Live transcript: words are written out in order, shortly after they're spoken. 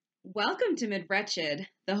Welcome to Mid-Wretched,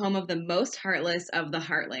 the home of the most heartless of the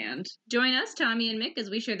heartland. Join us, Tommy and Mick, as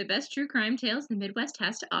we share the best true crime tales the Midwest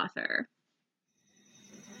has to offer.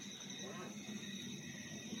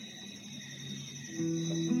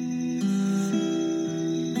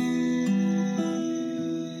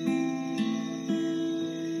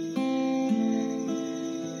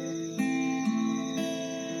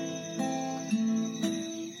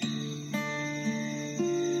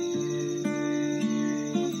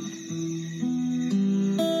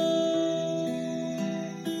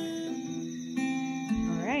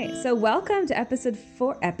 So welcome to episode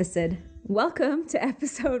 4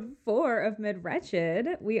 of Mid-Wretched.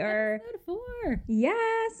 Episode 4.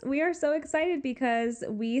 Yes, we are so excited because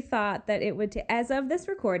we thought that it would, as of this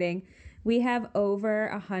recording, we have over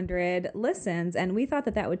 100 listens, and we thought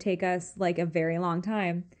that that would take us like a very long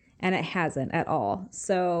time, and it hasn't at all.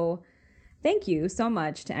 So thank you so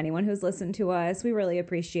much to anyone who's listened to us. We really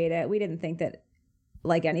appreciate it. We didn't think that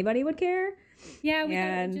like anybody would care. Yeah, we thought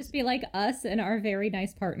it would just be like us and our very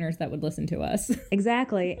nice partners that would listen to us.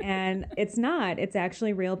 Exactly. And it's not. It's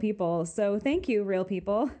actually real people. So thank you, real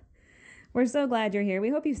people. We're so glad you're here.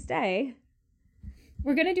 We hope you stay.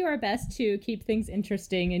 We're going to do our best to keep things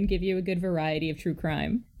interesting and give you a good variety of true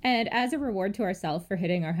crime. And as a reward to ourselves for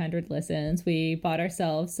hitting our 100 listens, we bought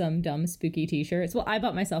ourselves some dumb spooky t-shirts. Well, I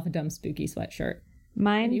bought myself a dumb spooky sweatshirt.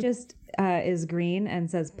 Mine just is green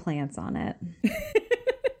and says plants on it.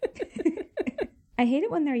 I hate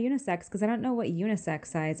it when they're unisex because I don't know what unisex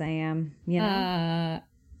size I am. You know?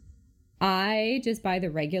 I just buy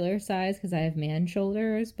the regular size because I have man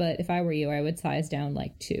shoulders. But if I were you, I would size down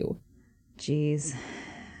like 2. Jeez.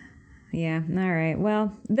 Yeah. All right.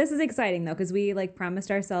 Well, this is exciting though because we like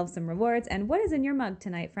promised ourselves some rewards. And what is in your mug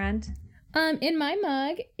tonight, friend? In my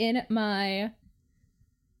mug, in my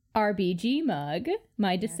RBG mug,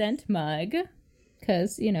 my Descent mug,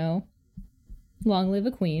 because you know, long live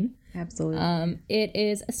a queen. Absolutely. It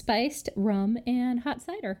is spiced rum and hot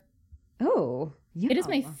cider. Oh, yum. It is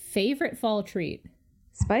my favorite fall treat.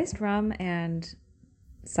 Spiced rum and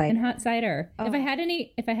cider. And hot cider. Oh. If I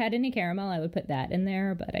had any caramel, I would put that in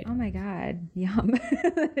there, but I don't. Oh my God. Yum.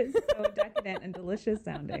 That is so decadent and delicious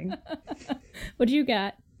sounding. What do you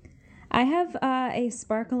got? I have a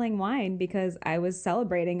sparkling wine because I was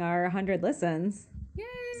celebrating our 100 listens. Yay.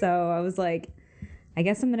 So I was like, I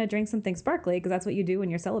guess I'm going to drink something sparkly because that's what you do when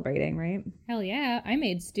you're celebrating, right? Hell yeah. I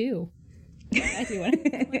made stew.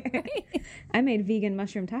 I made vegan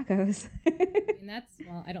mushroom tacos.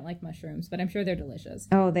 I don't like mushrooms, but I'm sure they're delicious.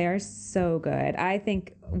 Oh, they are so good. I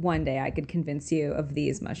think one day I could convince you of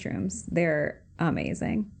these mushrooms. They're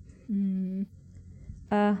amazing.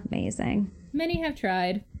 Amazing. Many have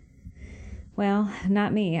tried. Well,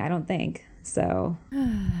 not me, I don't think. So...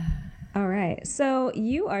 All right. So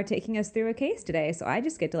you are taking us through a case today. So I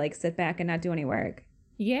just get to like sit back and not do any work.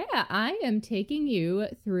 Yeah, I am taking you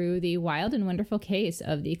through the wild and wonderful case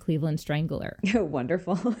of the Cleveland Strangler.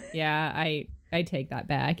 Wonderful. Yeah, I take that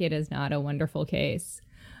back. It is not a wonderful case.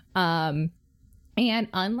 And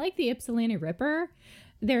unlike the Ypsilanti Ripper,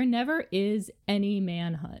 there never is any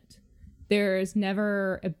manhunt. There's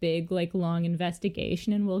never a big, like, long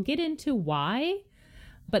investigation, and we'll get into why.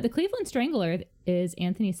 But the Cleveland Strangler is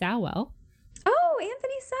Anthony Sowell. Oh,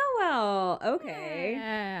 Anthony Sowell. Okay.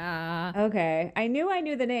 Yeah. Okay. I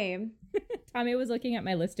knew the name. Tommy was looking at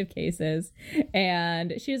my list of cases,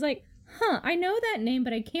 and she was like, I know that name,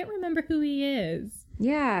 but I can't remember who he is.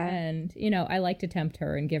 Yeah. And, you know, I like to tempt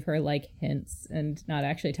her and give her, like, hints and not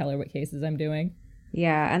actually tell her what cases I'm doing.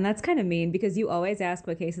 Yeah, and that's kind of mean because you always ask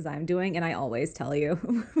what cases I'm doing, and I always tell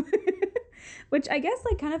you. Which I guess,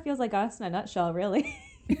 like, kind of feels like us in a nutshell, really.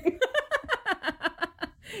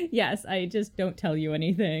 Yes, I just don't tell you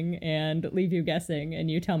anything and leave you guessing, and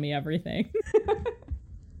you tell me everything.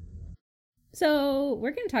 So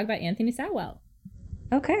we're going to talk about Anthony Sowell.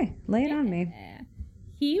 Okay, lay it on me.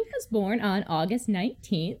 He was born on August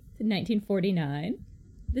 19th, 1949,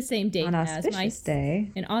 the same date An as auspicious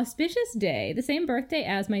day. An auspicious day, the same birthday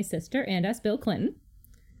as my sister and as Bill Clinton.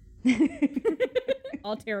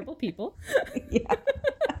 All terrible people. Yeah.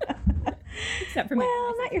 Except for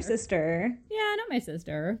well, not your sister. Yeah, not my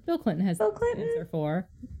sister. Bill Clinton has Bill Clinton? to answer for.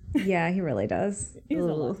 Yeah, he really does. He's a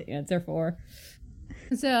lot to answer for.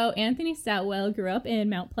 So Anthony Sowell grew up in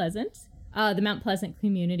Mount Pleasant, the Mount Pleasant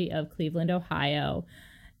community of Cleveland, Ohio.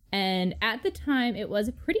 And at the time, it was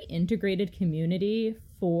a pretty integrated community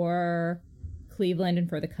for Cleveland and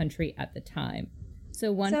for the country at the time.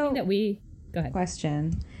 So one thing that we... Go ahead.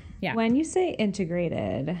 Question. Yeah. When you say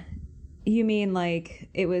integrated... You mean like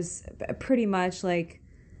it was pretty much like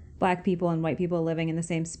black people and white people living in the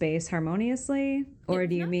same space harmoniously? Or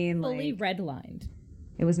do you mean fully like... redlined?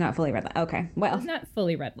 It was not fully redlined. Okay. It Well, was not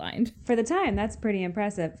fully redlined. for the time, that's pretty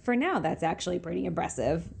impressive. For now, that's actually pretty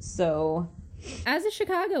impressive. So, As a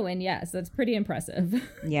Chicagoan, yes, that's pretty impressive.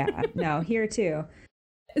 yeah. No, here too.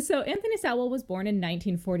 So Anthony Sowell was born in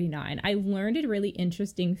 1949. I learned a really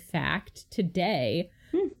interesting fact today.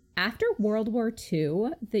 After World War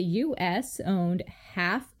II, the U.S. owned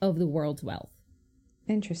half of the world's wealth.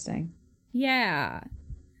 Interesting. Yeah.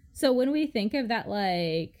 So when we think of that,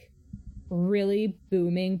 like, really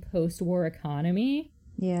booming post-war economy,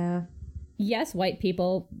 Yeah. yes, white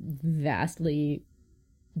people vastly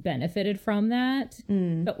benefited from that.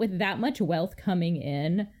 But with that much wealth coming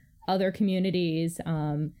in, other communities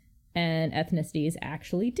and ethnicities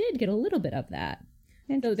actually did get a little bit of that.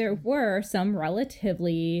 So there were some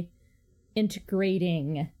relatively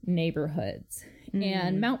integrating neighborhoods,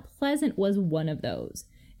 and Mount Pleasant was one of those.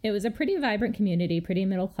 It was a pretty vibrant community, pretty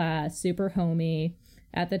middle class, super homey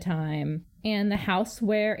at the time. And the house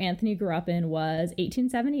where Anthony grew up in was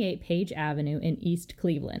 1878 Page Avenue in East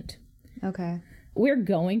Cleveland. Okay. We're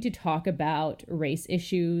going to talk about race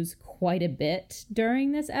issues quite a bit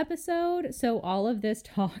during this episode, so all of this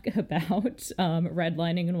talk about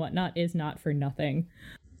redlining and whatnot is not for nothing.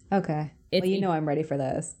 Okay. It's Well, you know I'm ready for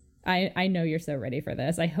this. I know you're so ready for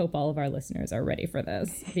this. I hope all of our listeners are ready for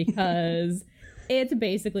this, because it's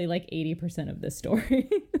basically like 80% of this story.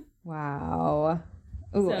 Wow.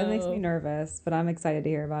 Ooh, it makes me nervous, but I'm excited to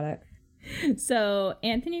hear about it. So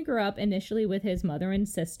Anthony grew up initially with his mother and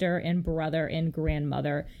sister and brother and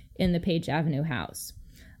grandmother in the Page Avenue house.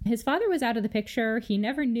 His father was out of the picture. He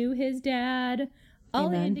never knew his dad.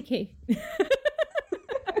 All indications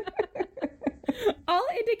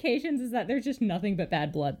is that there's just nothing but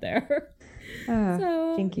bad blood there.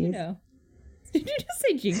 So, jinkies. you know. Did you just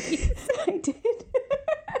say jinkies? I did.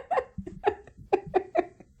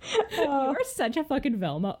 You are such a fucking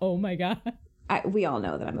Velma. Oh my god. We all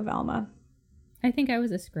know that I'm a Velma. I think I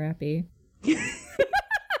was a Scrappy.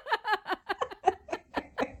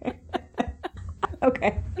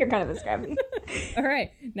 Okay, you're kind of a Scrappy. All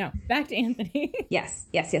right, now back to Anthony. Yes.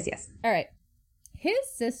 All right. His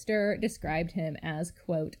sister described him as,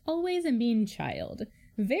 quote, always a mean child,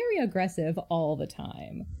 very aggressive all the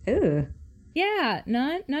time. Ooh. Yeah,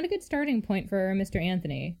 not a good starting point for Mr.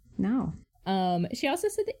 Anthony. No. She also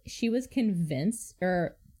said that he was convinced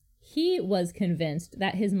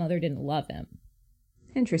that his mother didn't love him.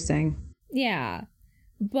 Interesting. Yeah.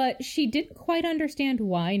 But she didn't quite understand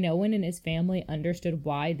why. No one in his family understood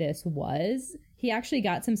why this was. He actually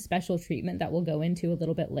got some special treatment that we'll go into a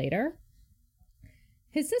little bit later.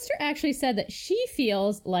 His sister actually said that she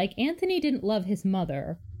feels like Anthony didn't love his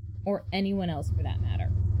mother, or anyone else for that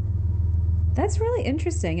matter. That's really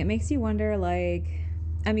interesting. It makes you wonder, like,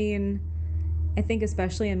 I mean, I think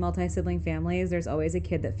especially in multi-sibling families, there's always a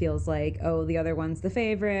kid that feels like, oh, the other one's the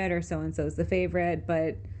favorite, or so-and-so's the favorite,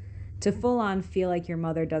 but to full on feel like your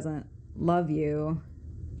mother doesn't love you,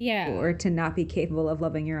 yeah, or to not be capable of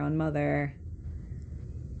loving your own mother,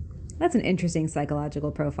 that's an interesting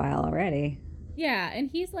psychological profile already. Yeah, and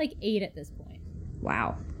he's like 8 at this point.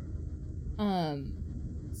 Wow.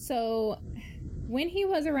 So when he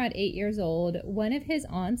was around 8 years old, one of his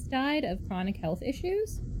aunts died of chronic health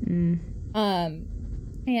issues. And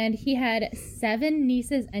he had 7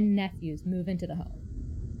 nieces and nephews move into the home.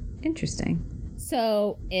 Interesting.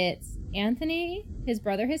 So it's Anthony, his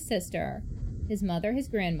brother, his sister, his mother, his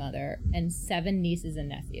grandmother, and 7 nieces and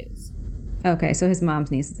nephews. Okay, so his mom's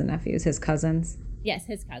nieces and nephews, his cousins. Yes,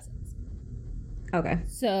 his cousins. Okay.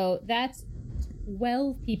 So that's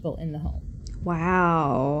 12 people in the home.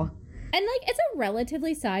 Wow. And like, it's a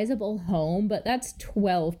relatively sizable home, but that's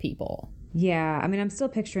 12 people. Yeah, I mean, I'm still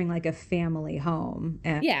picturing like a family home.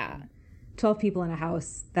 And yeah. 12 people in a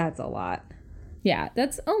house, that's a lot. Yeah,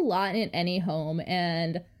 that's a lot in any home.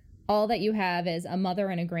 And all that you have is a mother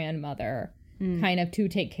and a grandmother kind of to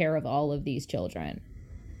take care of all of these children.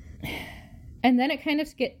 And then it kind of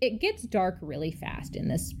gets dark really fast in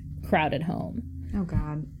this crowded home. Oh,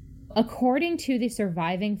 God. According to the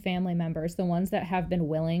surviving family members, the ones that have been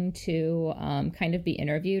willing to kind of be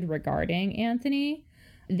interviewed regarding Anthony,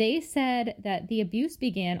 they said that the abuse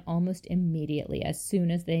began almost immediately as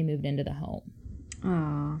soon as they moved into the home.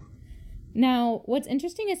 Aww. Now, what's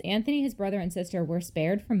interesting is Anthony, his brother and sister were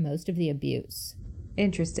spared from most of the abuse.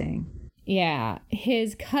 Interesting. Yeah.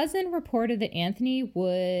 His cousin reported that Anthony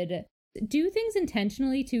would do things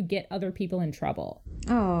intentionally to get other people in trouble.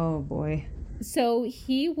 Oh, boy. So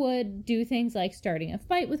he would do things like starting a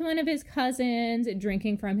fight with one of his cousins,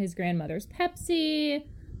 drinking from his grandmother's Pepsi,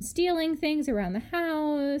 stealing things around the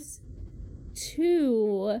house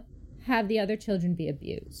to have the other children be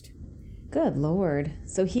abused. Good Lord.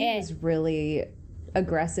 So he was really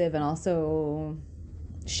aggressive and also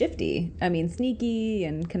shifty. I mean, sneaky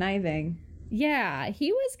and conniving. Yeah,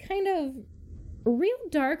 he was kind of real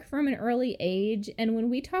dark from an early age. And when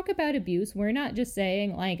we talk about abuse, we're not just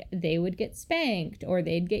saying like they would get spanked or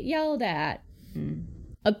they'd get yelled at.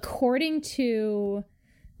 According to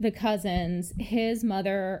the cousins, his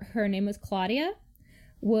mother, her name was Claudia,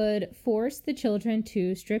 would force the children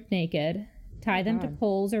to strip naked, tie them to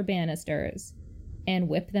poles or banisters, and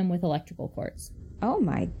whip them with electrical cords. Oh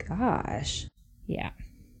my gosh. Yeah.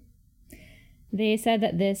 They said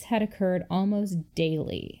that this had occurred almost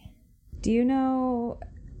daily. Do you know,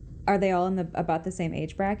 are they all in about the same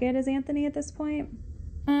age bracket as Anthony at this point?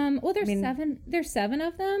 Well, there's seven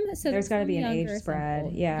of them. So there's got to be an age younger,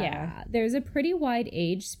 spread. Yeah. Yeah. There's a pretty wide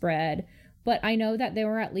age spread, but I know that there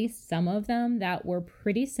were at least some of them that were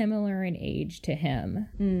pretty similar in age to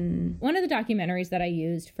him. One of the documentaries that I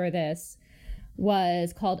used for this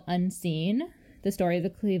was called Unseen, the story of the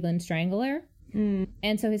Cleveland Strangler.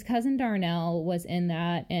 And so his cousin Darnell was in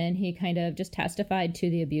that, and he kind of just testified to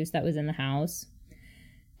the abuse that was in the house.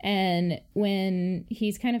 And when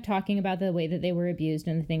he's kind of talking about the way that they were abused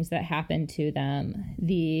and the things that happened to them,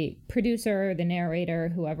 the producer, the narrator,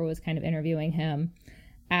 whoever was kind of interviewing him,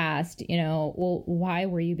 asked, you know, well, why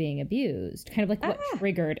were you being abused? Kind of like what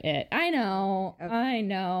triggered it. I know.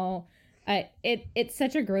 It's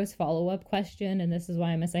such a gross follow-up question, and this is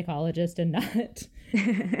why I'm a psychologist and not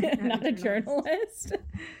not a journalist,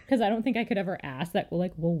 because I don't think I could ever ask that. Well,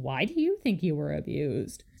 why do you think you were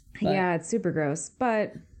abused? Yeah, it's super gross,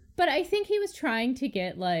 but I think he was trying to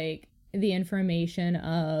get like the information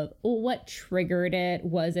of, well, what triggered it.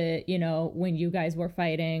 Was it, you know, when you guys were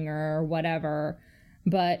fighting or whatever?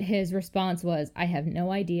 But his response was, I have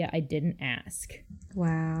no idea. I didn't ask.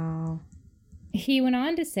 Wow. He went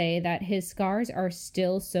on to say that his scars are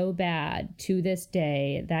still so bad to this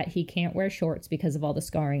day that he can't wear shorts because of all the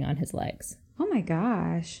scarring on his legs. Oh my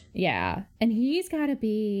gosh. Yeah. And he's got to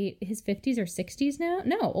be his 50s or 60s now?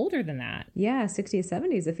 No, older than that. Yeah, 60s,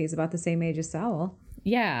 70s if he's about the same age as Sowell.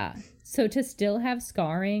 Yeah. So to still have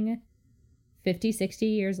scarring 50, 60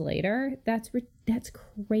 years later, that's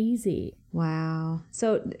crazy. Wow.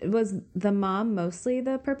 So was the mom mostly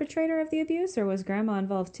the perpetrator of the abuse, or was grandma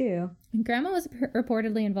involved too? And grandma was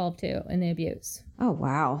reportedly involved too in the abuse. Oh,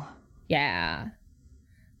 wow. Yeah.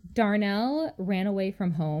 Darnell ran away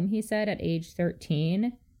from home, he said, at age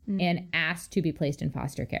 13 and asked to be placed in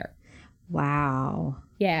foster care. Wow.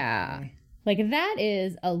 Yeah. Okay. Like, that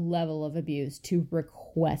is a level of abuse to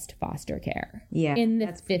request foster care. Yeah. In the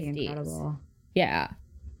that's 50s. pretty incredible. Yeah.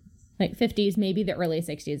 Like 50s, maybe the early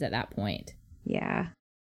 60s at that point. Yeah.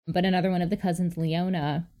 But another one of the cousins,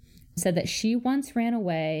 Leona, said that she once ran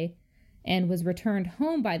away and was returned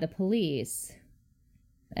home by the police.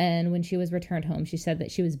 And when she was returned home, she said that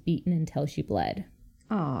she was beaten until she bled.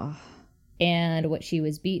 Oh. And what she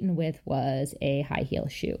was beaten with was a high heel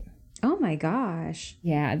shoe. Oh my gosh.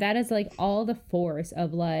 Yeah, that is like all the force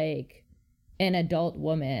of like an adult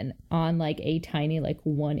woman on like a tiny like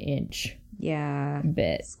 1 inch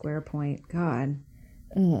bit. Square point. God.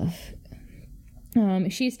 Ugh.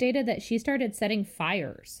 She stated that she started setting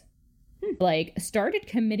fires, like started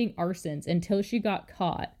committing arsons until she got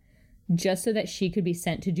caught, just so that she could be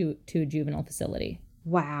sent to a juvenile facility.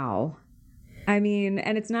 Wow. I mean,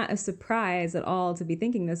 and it's not a surprise at all to be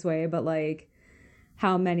thinking this way, but like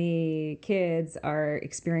how many kids are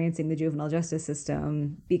experiencing the juvenile justice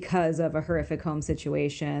system because of a horrific home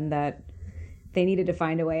situation that they needed to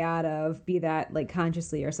find a way out of, be that like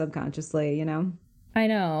consciously or subconsciously, you know? I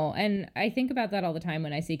know. And I think about that all the time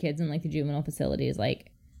when I see kids in like the juvenile facilities.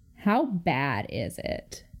 Like, how bad is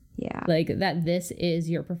it? Yeah. Like that this is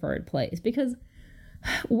your preferred place. Because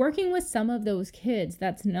working with some of those kids,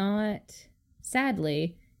 that's not,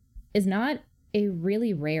 sadly, is not a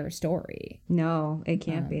really rare story. No, it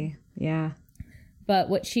can't be. Yeah. But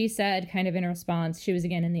what she said kind of in response, she was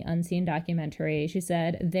again in the Unseen documentary. She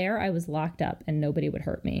said, there I was locked up and nobody would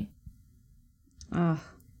hurt me. Ugh.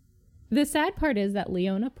 The sad part is that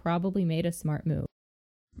Leona probably made a smart move.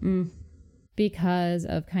 Because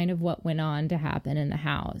of kind of what went on to happen in the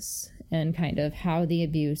house and kind of how the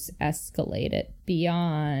abuse escalated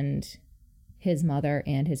beyond his mother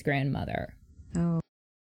and his grandmother. Oh.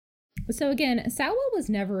 So again, Sowell was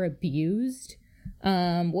never abused.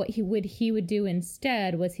 What he would do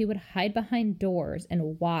instead was he would hide behind doors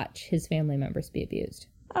and watch his family members be abused.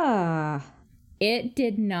 It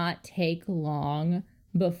did not take long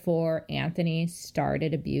before Anthony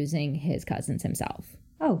started abusing his cousins himself.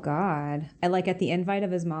 Oh, God. And like at the invite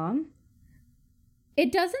of his mom?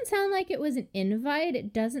 It doesn't sound like it was an invite.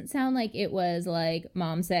 It doesn't sound like it was like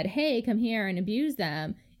mom said, hey, come here and abuse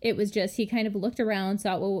them. It was just, he kind of looked around,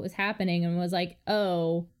 saw what was happening, and was like,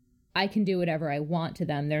 oh, I can do whatever I want to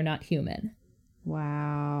them. They're not human.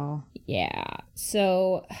 Wow. Yeah.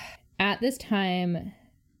 So at this time,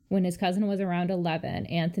 when his cousin was around 11,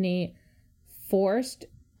 Anthony forced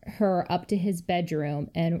her up to his bedroom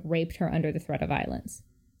and raped her under the threat of violence.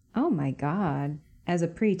 Oh my God. As a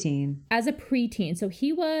preteen. As a preteen. So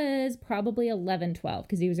he was probably 11, 12,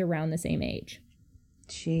 because he was around the same age.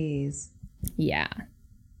 Jeez. Yeah.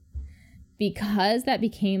 Because that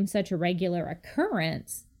became such a regular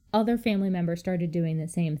occurrence, other family members started doing the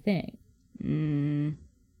same thing.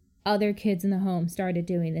 Other kids in the home started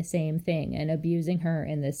doing the same thing and abusing her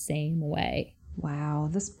in the same way. Wow,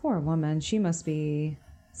 this poor woman, she must be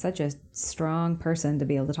such a strong person to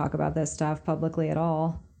be able to talk about this stuff publicly at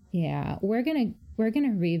all. Yeah, we're gonna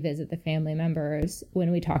revisit the family members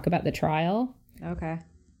when we talk about the trial. Okay.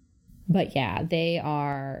 But yeah, they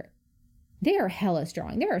are hella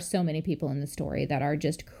strong. There are so many people in the story that are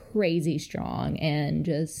just crazy strong, and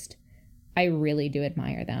just, I really do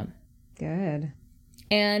admire them. Good.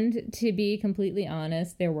 And to be completely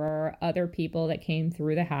honest, there were other people that came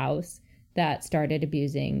through the house that started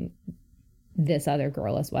abusing this other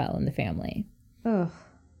girl as well in the family. Ugh.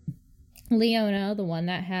 Leona, the one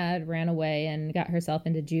that had ran away and got herself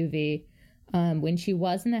into juvie, when she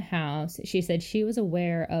was in the house, she said she was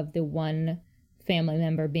aware of the one family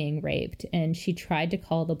member being raped, and she tried to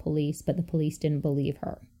call the police, but the police didn't believe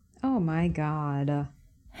her. Oh my God.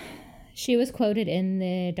 She was quoted in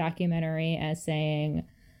the documentary as saying,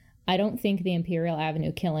 "I don't think the Imperial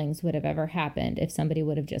Avenue killings would have ever happened if somebody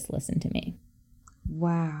would have just listened to me."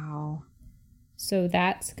 Wow. So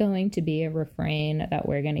that's going to be a refrain that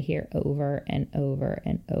we're going to hear over and over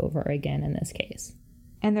and over again in this case.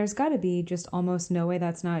 And there's got to be just almost no way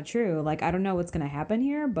that's not true. Like, I don't know what's going to happen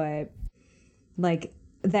here, but like,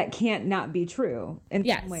 that can't not be true in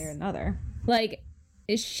some way or another. Like,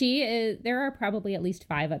 there are probably at least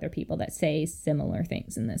 5 other people that say similar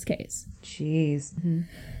things in this case. Jeez. Mm-hmm.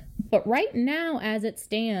 But right now, as it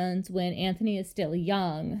stands, when Anthony is still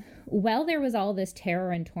young, while there was all this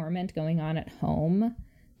terror and torment going on at home,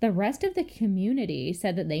 the rest of the community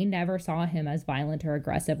said that they never saw him as violent or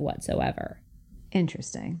aggressive whatsoever.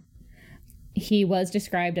 Interesting. He was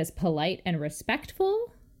described as polite and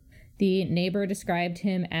respectful. The neighbor described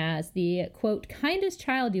him as the, quote, kindest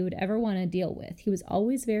child you would ever want to deal with. He was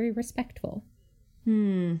always very respectful.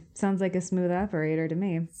 Sounds like a smooth operator to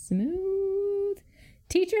me. Smooth.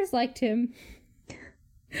 Teachers liked him.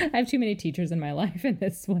 I have too many teachers in my life, and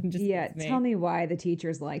this one just... Yeah, tell me why the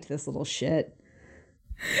teachers liked this little shit.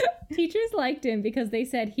 Teachers liked him because they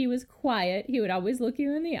said he was quiet, he would always look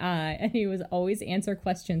you in the eye, and he would always answer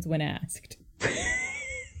questions when asked.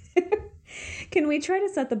 Can we try to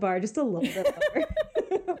set the bar just a little bit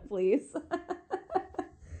lower, please?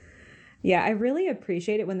 Yeah, I really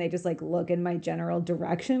appreciate it when they just like look in my general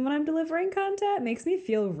direction when I'm delivering content. It makes me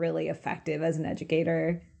feel really effective as an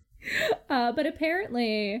educator. But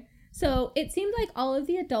apparently, so it seemed like all of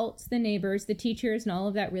the adults, the neighbors, the teachers, and all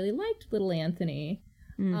of that really liked little Anthony.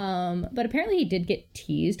 But apparently he did get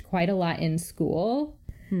teased quite a lot in school.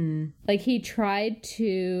 Like, he tried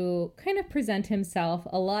to kind of present himself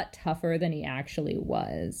a lot tougher than he actually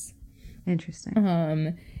was.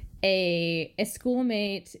 Interesting. A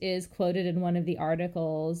schoolmate is quoted in one of the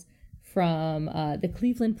articles from the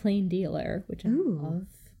Cleveland Plain Dealer, which I love.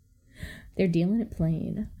 They're dealing it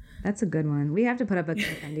plain. That's a good one. We have to put up a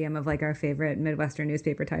compendium of like our favorite Midwestern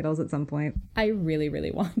newspaper titles at some point. I really,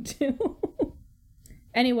 really want to.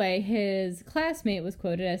 Anyway, his classmate was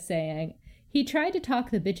quoted as saying, "He tried to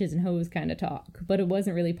talk the bitches and hoes kind of talk, but it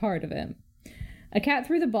wasn't really part of him. A cat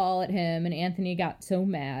threw the ball at him, and Anthony got so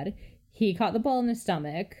mad. He caught the ball in his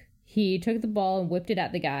stomach. He took the ball and whipped it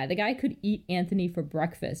at the guy. The guy could eat Anthony for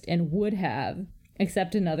breakfast and would have,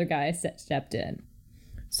 except another guy stepped in."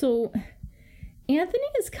 So Anthony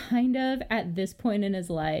is kind of, at this point in his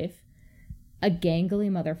life, a gangly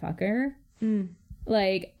motherfucker.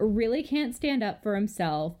 Like, really can't stand up for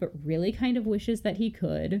himself, but really kind of wishes that he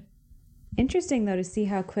could. Interesting, though, to see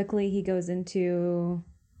how quickly he goes into,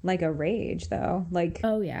 like, a rage, though. Like,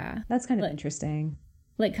 oh, yeah. That's kind of interesting.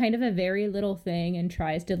 Like, kind of a very little thing, and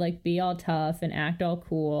tries to, like, be all tough and act all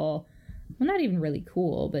cool. Well, not even really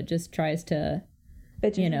cool, but just tries to,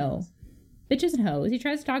 bitches and hoes. He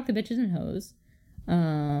tries to talk the bitches and hoes.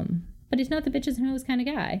 But he's not the bitches and hoes kind of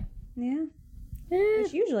guy. Yeah.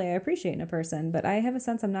 Which usually I appreciate in a person, but I have a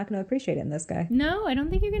sense I'm not going to appreciate it in this guy. No, I don't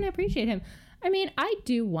think you're going to appreciate him. I mean, I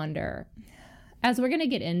do wonder, as we're going to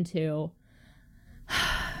get into,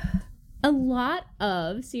 a lot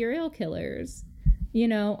of serial killers you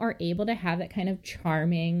know, are able to have that kind of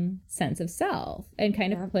charming sense of self and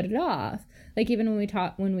kind of put it off. Like even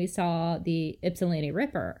when we saw the Ypsilanti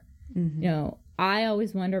Ripper, you know, I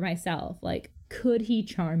always wonder myself, like, could he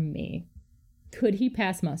charm me? Could he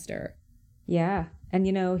pass muster? Yeah. And,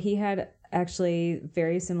 you know, he had actually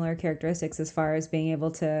very similar characteristics as far as being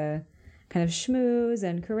able to kind of schmooze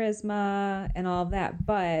and charisma and all of that.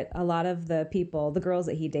 But a lot of the girls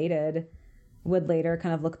that he dated, would later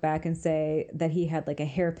kind of look back and say that he had like a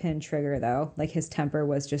hairpin trigger, though. Like his temper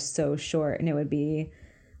was just so short, and it would be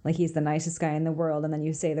like he's the nicest guy in the world, and then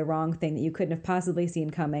you say the wrong thing that you couldn't have possibly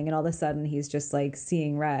seen coming, and all of a sudden he's just like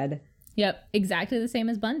seeing red. Yep, exactly the same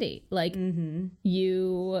as Bundy. Like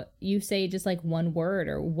you say just like one word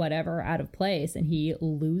or whatever out of place, and he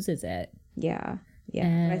loses it. Yeah, yeah.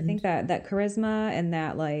 And I think that charisma and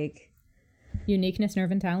that like uniqueness,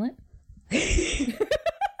 nerve, and talent.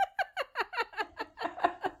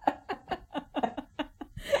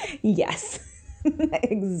 Yes,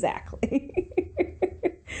 exactly.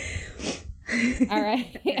 All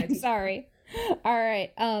right. I'm sorry. All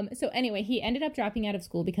right. So anyway, he ended up dropping out of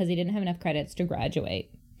school because he didn't have enough credits to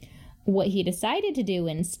graduate. What he decided to do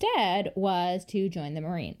instead was to join the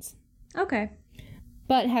Marines. Okay.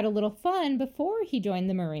 But had a little fun before he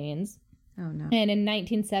joined the Marines. Oh, no. And in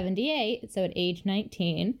 1978, so at age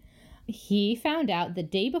 19, he found out the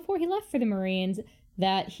day before he left for the Marines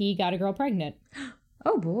that he got a girl pregnant.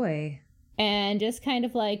 Oh, boy. And just kind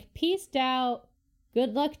of like, peaced out.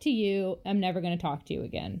 Good luck to you. I'm never going to talk to you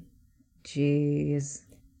again. Jeez.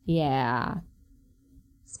 Yeah.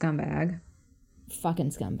 Scumbag. Fucking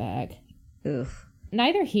scumbag. Ugh.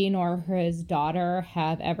 Neither he nor his daughter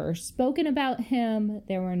have ever spoken about him.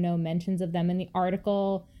 There were no mentions of them in the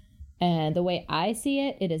article. And the way I see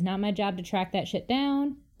it, it is not my job to track that shit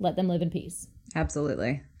down. Let them live in peace.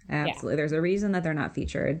 Absolutely. Absolutely. Yeah. There's a reason that they're not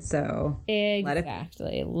featured, so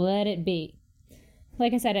exactly. Let it be.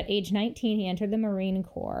 Like I said, at age 19, he entered the Marine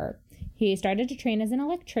Corps. He started to train as an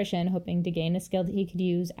electrician, hoping to gain a skill that he could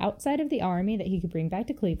use outside of the Army that he could bring back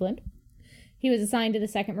to Cleveland. He was assigned to the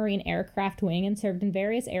 2nd Marine Aircraft Wing and served in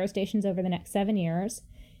various air stations over the next 7 years.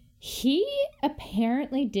 He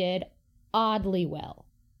apparently did oddly well.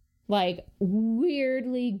 Like,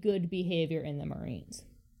 weirdly good behavior in the Marines.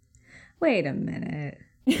 Wait a minute.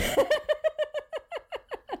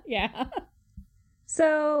 Yeah.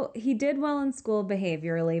 So he did well in school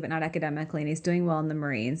behaviorally, but not academically, and he's doing well in the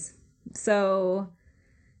Marines. So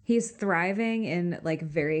he's thriving in like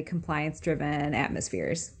very compliance-driven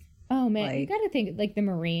atmospheres. Oh man, you gotta think like the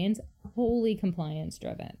Marines, wholly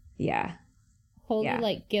compliance-driven. Yeah. Wholly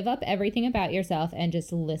like give up everything about yourself and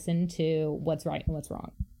just listen to what's right and what's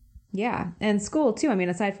wrong. Yeah, and school too. I mean,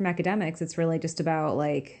 aside from academics, it's really just about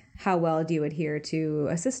like how well do you adhere to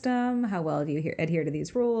a system? How well do you adhere to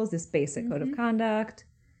these rules, this basic code of conduct?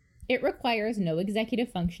 It requires no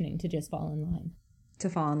executive functioning to just fall in line. To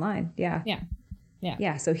fall in line, yeah. Yeah. Yeah.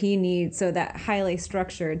 Yeah, so that highly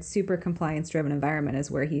structured, super compliance-driven environment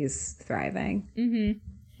is where he's thriving. Mm-hmm.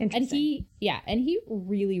 Interesting. And he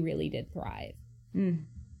really, really did thrive. Mm.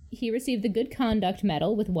 He received the Good Conduct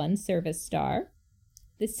Medal with 1 service star,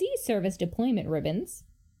 the Sea Service Deployment Ribbons,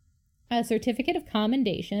 a Certificate of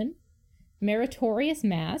Commendation, Meritorious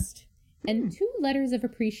Mast, and 2 letters of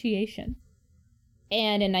appreciation.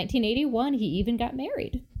 And in 1981, he even got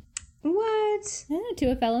married. What? To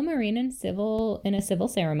a fellow Marine in a civil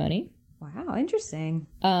ceremony. Wow, interesting.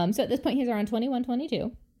 So at this point, he's around 21,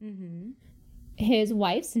 22. Mm-hmm. His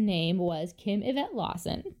wife's name was Kim Yvette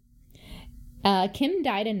Lawson. Kim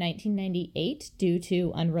died in 1998 due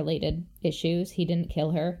to unrelated issues. He didn't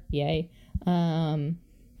kill her. Yay.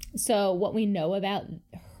 So what we know about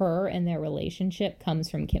her and their relationship comes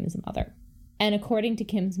from Kim's mother. And according to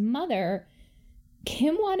Kim's mother,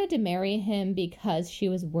 Kim wanted to marry him because she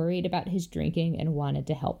was worried about his drinking and wanted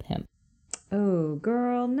to help him. Oh,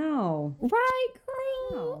 girl, no. Right,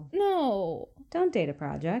 girl? No. Don't date a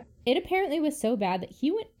project. It apparently was so bad that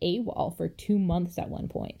he went AWOL for 2 months at one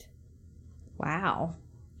point. Wow.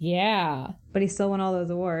 Yeah. But he still won all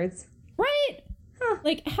those awards. Right? Huh.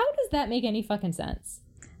 Like, how does that make any fucking sense?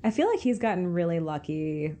 I feel like he's gotten really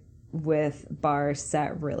lucky with bars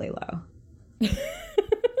set really low.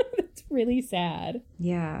 It's really sad.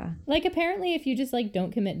 Yeah. Like, apparently if you just, like,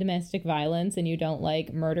 don't commit domestic violence and you don't,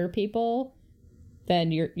 like, murder people,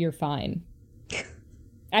 then you're fine.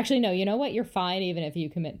 Actually, no, you know what? You're fine even if you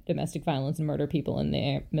commit domestic violence and murder people in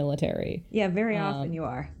the military. Yeah, very often you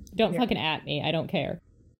are. Don't fucking at me. I don't care.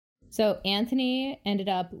 So Anthony ended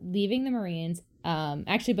up leaving the Marines.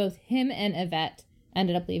 Actually, both him and Yvette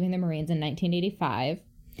ended up leaving the Marines in 1985.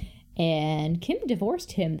 And Kim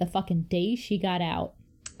divorced him the fucking day she got out.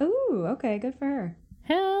 Ooh, okay. Good for her.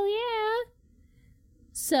 Hell yeah.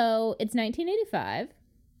 So it's 1985.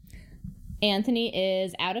 Anthony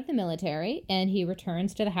is out of the military and he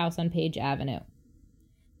returns to the house on Page Avenue.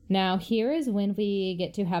 Now, here is when we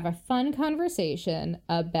get to have a fun conversation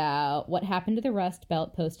about what happened to the Rust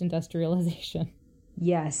Belt post-industrialization.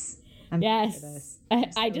 Yes. Yes.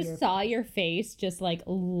 I just saw your face just like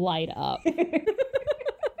light up.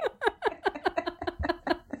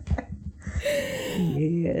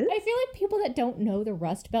 Yes. I feel like people that don't know the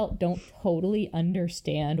Rust Belt don't totally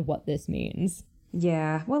understand what this means.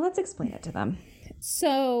 Yeah. Well, let's explain it to them.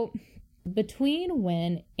 So, between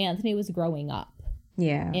when Anthony was growing up,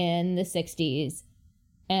 in the 60s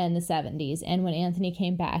and the 70s, and when Anthony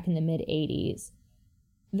came back in the mid 80s,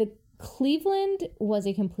 the Cleveland was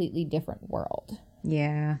a completely different world.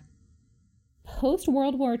 Yeah. Post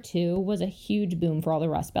World War II was a huge boom for all the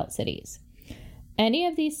Rust Belt cities. Any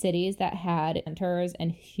of these cities that had centers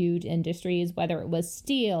and huge industries, whether it was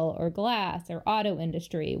steel or glass or auto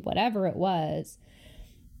industry, whatever it was,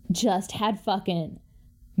 just had fucking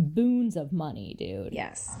boons of money, dude.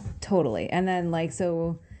 Yes, totally. And then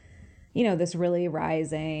so, this really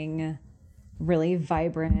rising, really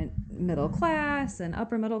vibrant middle class and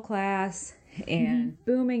upper middle class and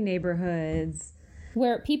booming neighborhoods.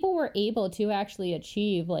 Where people were able to actually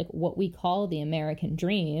achieve what we call the American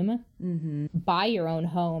dream, buy your own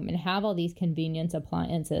home and have all these convenience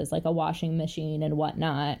appliances like a washing machine and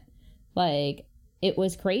whatnot. It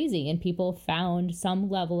was crazy, and people found some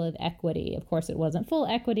level of equity. Of course, it wasn't full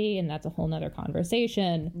equity, and that's a whole nother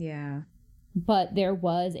conversation. Yeah. But there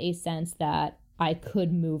was a sense that I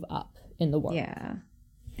could move up in the world. Yeah.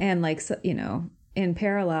 And in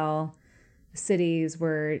parallel, cities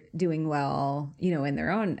were doing well, in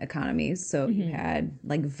their own economies. So you had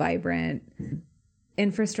vibrant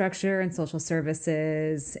infrastructure and social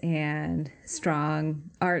services and strong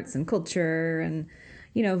arts and culture and,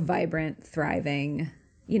 vibrant, thriving,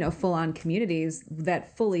 full-on communities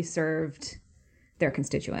that fully served their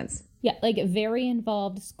constituents. Yeah, very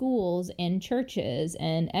involved schools and churches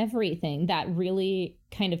and everything that really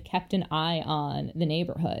kind of kept an eye on the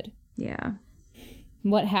neighborhood. Yeah.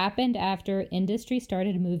 What happened after industry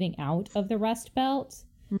started moving out of the Rust Belt,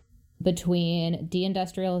 between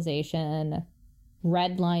deindustrialization,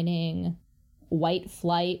 redlining, white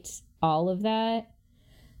flight, all of that,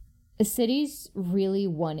 the cities really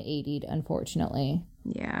 180'd, unfortunately.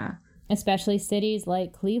 Yeah. Especially cities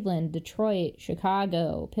like Cleveland, Detroit,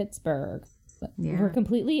 Chicago, Pittsburgh were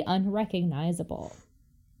completely unrecognizable.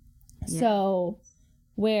 Yeah. So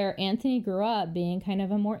where Anthony grew up being kind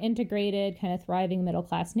of a more integrated, kind of thriving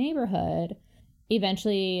middle-class neighborhood,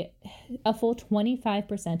 eventually a full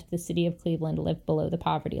 25% of the city of Cleveland lived below the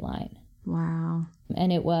poverty line. Wow.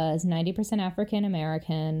 And it was 90%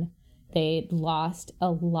 African-American. They lost a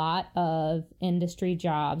lot of industry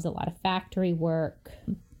jobs, a lot of factory work.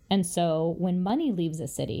 And so when money leaves a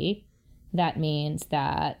city, that means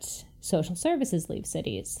that social services leave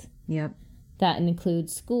cities. Yep. That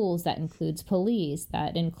includes schools, that includes police,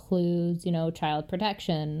 that includes, child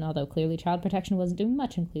protection, although clearly child protection wasn't doing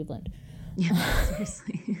much in Cleveland. Yeah,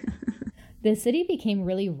 seriously. The city became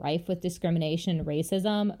really rife with discrimination and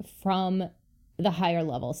racism from the higher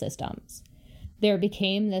level systems. There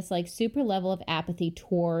became this super level of apathy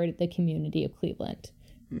toward the community of Cleveland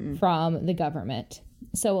from the government.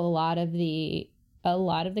 So a lot of the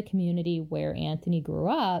community where Anthony grew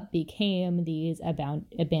up became these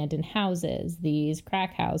abandoned houses, these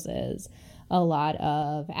crack houses. A lot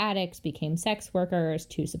of addicts became sex workers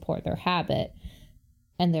to support their habit,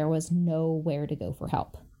 and there was nowhere to go for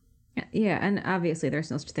help. Yeah, and obviously there's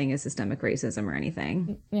no such thing as systemic racism or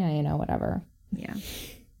anything. Yeah, whatever. Yeah.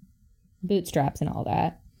 Bootstraps and all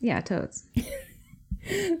that. Yeah, totes.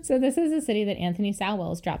 So this is a city that Anthony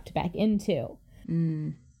Sowell's dropped back into.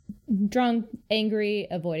 Drunk, angry,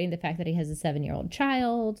 avoiding the fact that he has a 7-year-old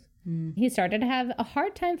child. He started to have a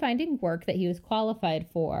hard time finding work that he was qualified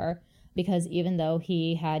for, because even though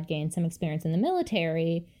he had gained some experience in the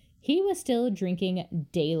military, he was still drinking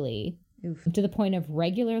daily. Oof. To the point of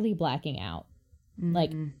regularly blacking out.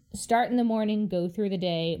 Start in the morning, go through the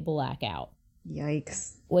day, black out.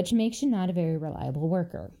 Yikes. Which makes you not a very reliable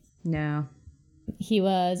worker. No. He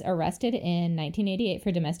was arrested in 1988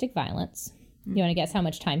 for domestic violence. You want to guess how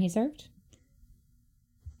much time he served?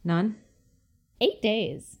 None. 8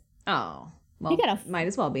 days. Oh. Well, might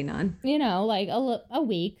as well be none. A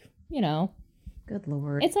week, Good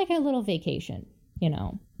Lord. It's like a little vacation,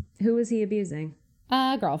 Who was he abusing?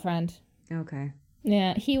 A girlfriend. Okay.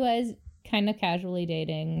 Yeah, he was kind of casually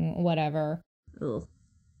dating, whatever. Ugh.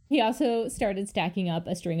 He also started stacking up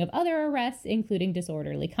a string of other arrests, including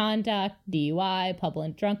disorderly conduct, DUI,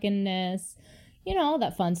 public drunkenness, you know, all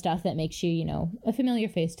that fun stuff that makes you, you know, a familiar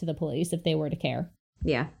face to the police if they were to care.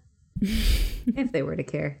 Yeah. If they were to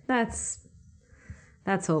care. That's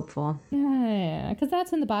hopeful. Yeah, because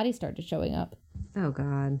that's when the bodies started showing up. Oh,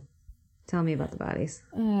 God. Tell me about the bodies.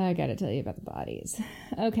 I gotta tell you about the bodies.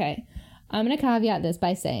 Okay, I'm gonna caveat this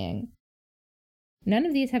by saying none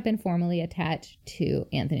of these have been formally attached to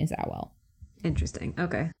Anthony Sowell. Interesting.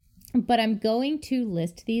 Okay. But I'm going to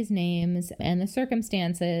list these names and the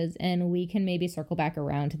circumstances, and we can maybe circle back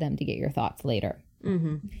around to them to get your thoughts later.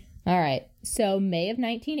 Mm-hmm. All right. So May of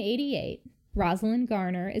 1988, Rosalind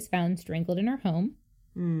Garner is found strangled in her home.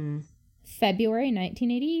 February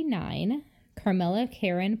 1989, Carmela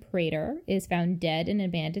Karen Prater is found dead in an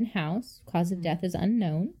abandoned house. Cause of death is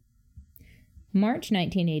unknown. March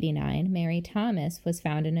 1989, Mary Thomas was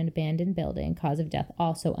found in an abandoned building. Cause of death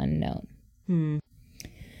also unknown.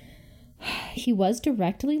 He was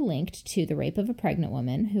directly linked to the rape of a pregnant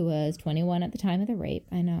woman who was 21 at the time of the rape.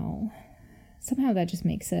 I know. Somehow that just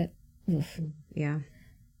makes it... Oof. Yeah.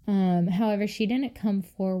 However, she didn't come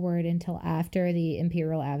forward until after the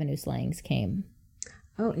Imperial Avenue slayings came.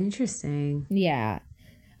 Oh, interesting. Yeah.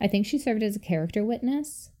 I think she served as a character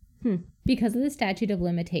witness. Because of the statute of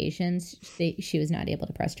limitations, she was not able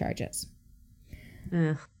to press charges.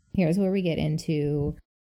 Ugh. Here's where we get into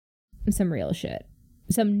some real shit.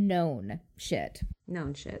 Some known shit.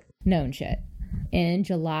 Known shit. Known shit. In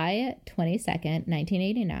July 22nd,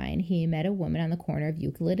 1989, he met a woman on the corner of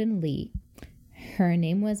Euclid and Lee. Her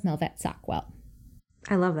name was Melvette Sockwell.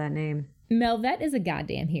 I love that name. Melvette is a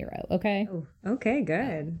goddamn hero, okay? Oh, okay,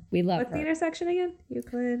 good. We love What's her. the intersection again?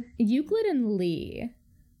 Euclid? Euclid and Lee.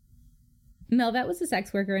 Melvette was a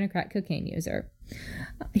sex worker and a crack cocaine user.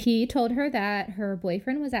 He told her that her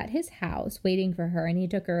boyfriend was at his house waiting for her, and he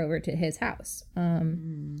took her over to his house.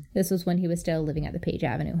 This was when he was still living at the Page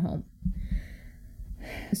Avenue home.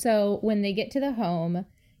 So when they get to the home,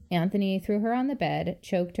 Anthony threw her on the bed,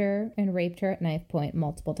 choked her, and raped her at knife point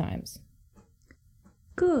multiple times.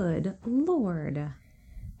 Good Lord.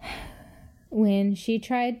 When she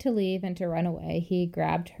tried to leave and to run away, he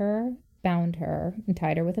grabbed her, bound her, and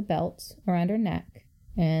tied her with a belt around her neck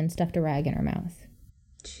and stuffed a rag in her mouth.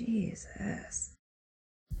 Jesus.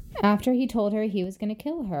 After he told her he was going to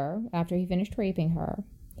kill her, after he finished raping her,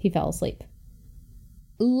 he fell asleep.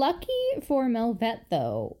 Lucky for Melvette,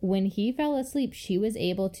 though, when he fell asleep, she was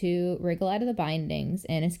able to wriggle out of the bindings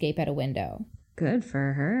and escape out a window. Good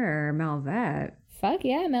for her, Melvette. Fuck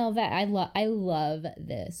yeah, Melvette. I love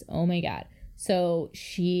this. Oh my God. So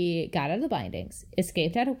she got out of the bindings,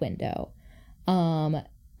 escaped out a window,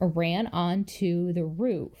 ran onto the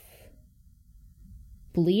roof,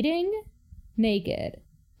 bleeding, naked,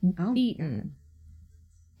 beaten,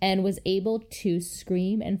 and was able to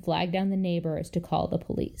scream and flag down the neighbors to call the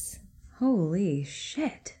police. Holy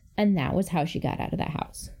shit. And that was how she got out of that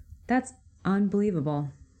house. That's unbelievable.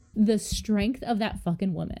 The strength of that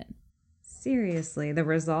fucking woman. Seriously, the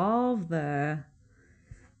resolve,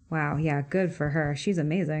 wow, yeah, good for her. She's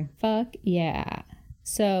amazing. Fuck yeah.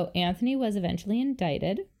 So Anthony was eventually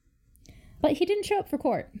indicted, but he didn't show up for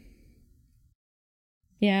court.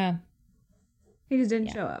 Yeah. He just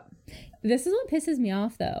didn't show up. This is what pisses me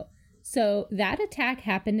off, though. So that attack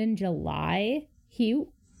happened in July. He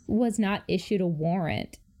was not issued a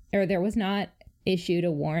warrant, or there was not issued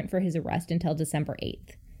a warrant for his arrest until December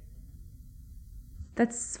 8th.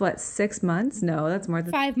 That's what, 6 months? No, that's more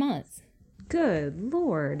than 5 months. Good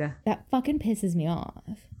Lord. That fucking pisses me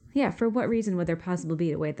off. Yeah, for what reason would there possibly be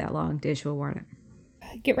to wait that long to issue a warrant?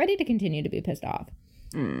 Get ready to continue to be pissed off.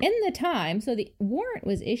 In the time, so the warrant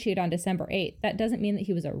was issued on December 8th. That doesn't mean that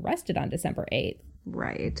he was arrested on December 8th.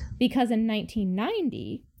 Right. Because in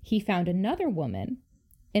 1990, he found another woman,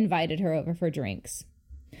 invited her over for drinks.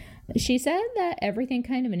 She said that everything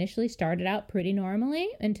kind of initially started out pretty normally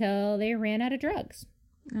until they ran out of drugs.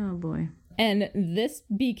 Oh, boy. And this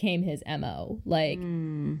became his MO. Like,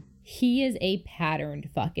 he is a patterned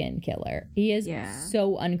fucking killer. He is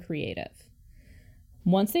so uncreative.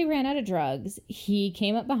 Once they ran out of drugs, he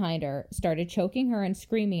came up behind her, started choking her and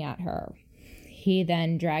screaming at her. He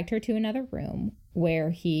then dragged her to another room where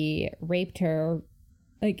he raped her,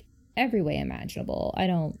 like, every way imaginable. I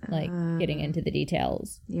don't like getting into the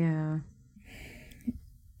details. Yeah.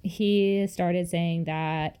 He started saying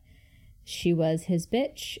that she was his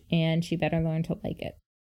bitch and she better learn to like it.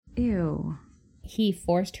 Ew. He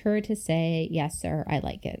forced her to say, "Yes, sir, I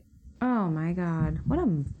like it." Oh my God. What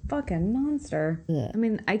a fucking monster. Ugh. I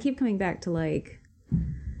mean, I keep coming back to like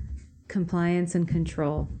compliance and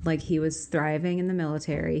control. Like, he was thriving in the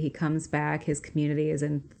military. He comes back. His community is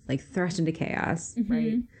in like thrust into chaos,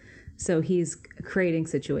 right? So he's creating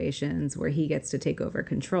situations where he gets to take over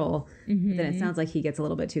control. Then it sounds like he gets a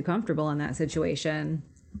little bit too comfortable in that situation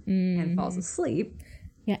and falls asleep.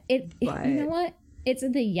 Yeah, you know what? It's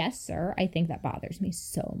the yes, sir. I think that bothers me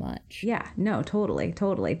so much. Yeah, no, totally.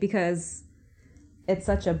 Because it's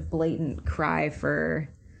such a blatant cry for...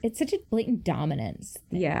 It's such a blatant dominance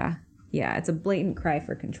thing. Yeah, it's a blatant cry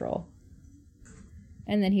for control.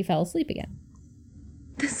 And then he fell asleep again.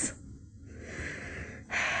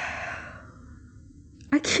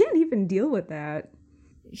 I can't even deal with that.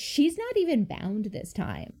 She's not even bound this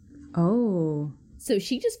time. Oh. So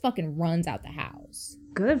she just fucking runs out the house.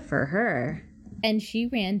 Good for her. And she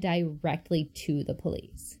ran directly to the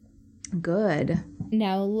police. Good.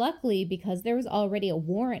 Now, luckily, because there was already a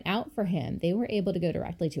warrant out for him, they were able to go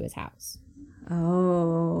directly to his house.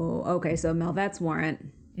 Oh, okay. So Melvette's warrant.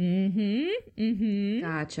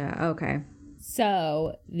 Gotcha. Okay.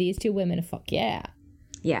 So these two women, fuck yeah.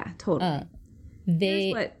 Yeah, totally.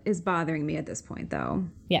 Here's what is bothering me at this point, though.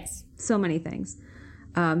 Yes. So many things.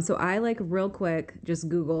 So I real quick just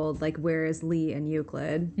Googled where is Lee and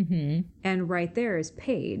Euclid, and right there is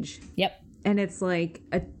Page. Yep. And it's a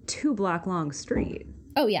 2-block long street.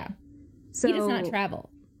 Oh yeah. So he does not travel.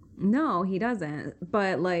 No, he doesn't.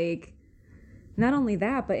 But not only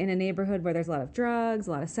that, but in a neighborhood where there's a lot of drugs,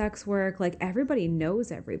 a lot of sex work, everybody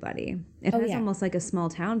knows everybody. It has almost a small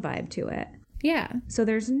town vibe to it. Yeah. So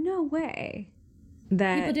there's no way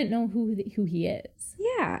that people didn't know who he is.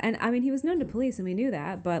 Yeah, and I mean he was known to police and we knew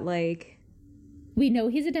that, but we know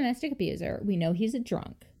he's a domestic abuser. We know he's a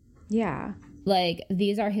drunk. Yeah.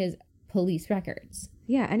 These are hhis police records.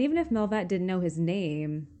 Yeah, and even if Melvette didn't know his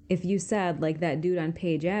name, if you said that dude on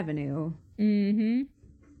Page Avenue,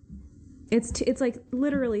 it's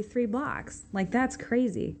literally 3 blocks. That's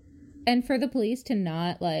crazy. And for the police to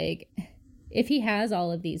not if he has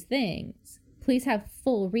all of these things, police have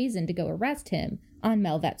full reason to go arrest him on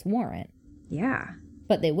Melvette's warrant. Yeah.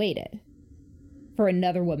 But they waited for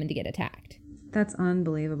another woman to get attacked. That's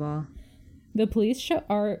unbelievable. The police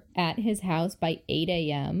are at his house by 8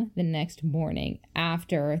 a.m. the next morning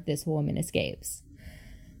after this woman escapes.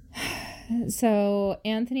 So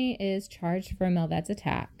Anthony is charged for Melvette's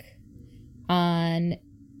attack. On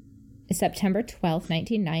September 12th,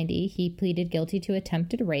 1990, he pleaded guilty to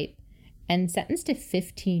attempted rape and sentenced to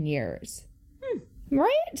 15 years.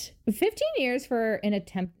 Right? 15 years for an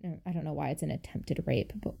attempt. I don't know why it's an attempted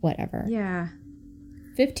rape, but whatever. Yeah.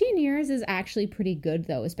 15 years is actually pretty good,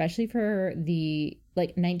 though, especially for the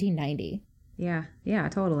 1990. Yeah. Yeah,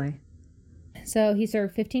 totally. So he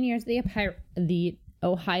served 15 years at the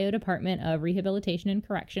Ohio Department of Rehabilitation and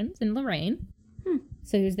Corrections in Lorain.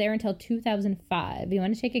 So he was there until 2005. You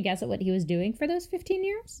want to take a guess at what he was doing for those 15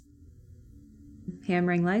 years?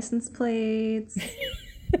 Hammering license plates.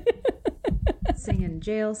 Singing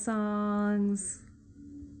jail songs.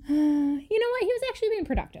 You know what? He was actually being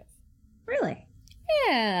productive. Really?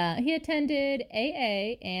 Yeah. He attended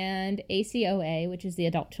AA and ACOA, which is the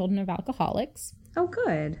Adult Children of Alcoholics. Oh,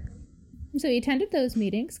 good. So he attended those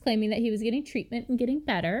meetings, claiming that he was getting treatment and getting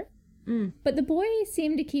better. But the boy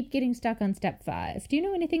seemed to keep getting stuck on step 5. Do you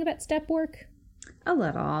know anything about step work? A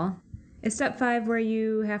little. Is step 5 where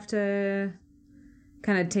you have to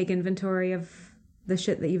kind of take inventory of the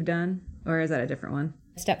shit that you've done? Or is that a different one?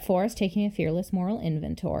 Step 4 is taking a fearless moral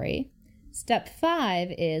inventory. Step 5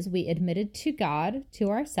 is we admitted to God, to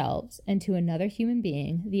ourselves, and to another human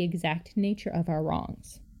being the exact nature of our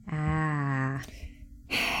wrongs. Ah.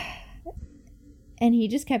 And he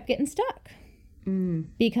just kept getting stuck.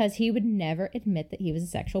 Because he would never admit that he was a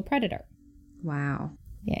sexual predator. Wow.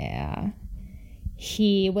 Yeah.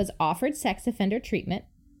 He was offered sex offender treatment,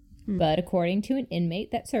 but according to an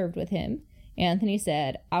inmate that served with him, Anthony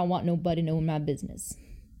said, "I want nobody knowing my business."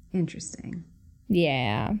 Interesting.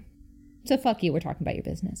 Yeah. So fuck you, we're talking about your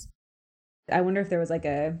business. I wonder if there was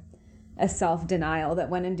a self-denial that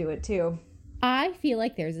went into it too. I feel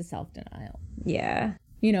like there's a self-denial. Yeah.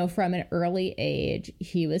 From an early age,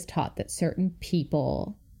 he was taught that certain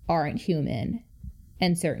people aren't human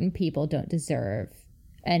and certain people don't deserve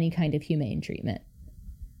any kind of humane treatment.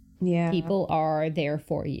 Yeah. People are there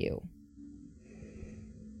for you.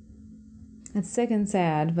 It's sick and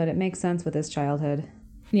sad, but it makes sense with his childhood.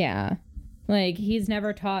 Yeah. He's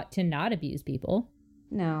never taught to not abuse people.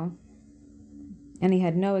 No. And he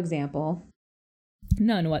had no example.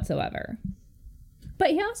 None whatsoever. But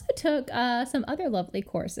he also took some other lovely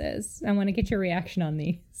courses. I want to get your reaction on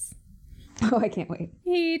these. Oh, I can't wait.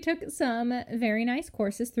 He took some very nice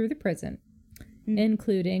courses through the prison,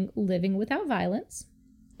 including Living Without Violence.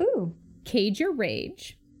 Ooh. Cage Your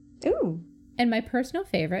Rage. Ooh. And my personal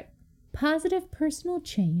favorite, Positive Personal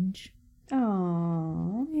Change.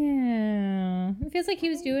 Oh. Yeah. It feels like he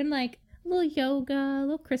was doing like a little yoga, a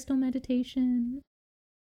little crystal meditation.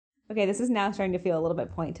 Okay, this is now starting to feel a little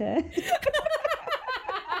bit pointed.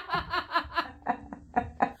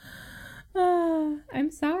 I'm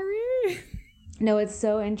sorry. No, it's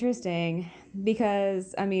so interesting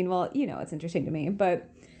because, I mean, well, you know, it's interesting to me, but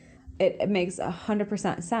it makes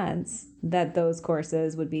 100% sense that those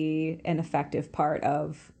courses would be an effective part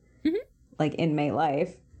of like inmate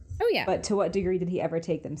life. Oh, yeah. But to what degree did he ever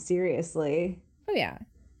take them seriously? Oh, yeah.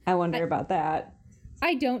 I wonder about that.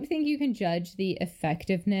 I don't think you can judge the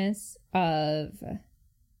effectiveness of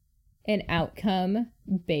an outcome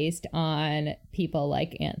based on people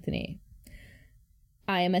like Anthony.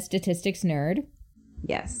 I am a statistics nerd.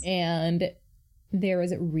 Yes. And there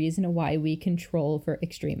is a reason why we control for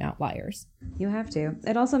extreme outliers. You have to.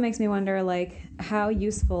 It also makes me wonder, like, how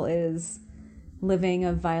useful is living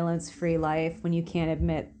a violence-free life when you can't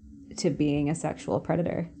admit to being a sexual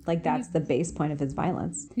predator? Like, that's the base point of his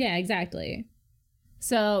violence. Yeah, exactly.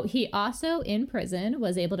 So he also, in prison,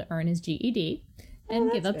 was able to earn his GED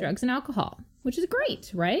and give up drugs and alcohol, which is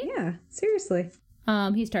great, right? Yeah, seriously.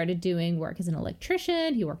 He started doing work as an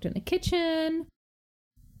electrician. He worked in the kitchen.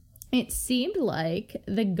 It seemed like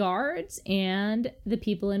the guards and the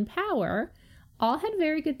people in power all had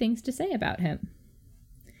very good things to say about him.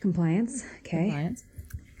 Compliance. Okay. Compliance.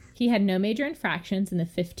 He had no major infractions in the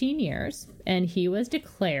 15 years, and he was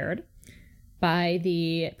declared by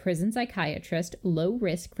the prison psychiatrist low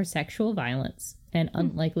risk for sexual violence and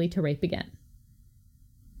unlikely to rape again.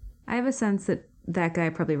 I have a sense that that guy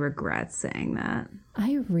probably regrets saying that.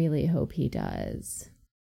 I really hope he does,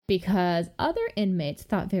 because other inmates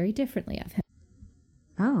thought very differently of him.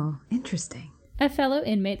 Oh, interesting. A fellow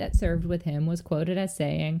inmate that served with him was quoted as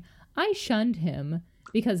saying, "I shunned him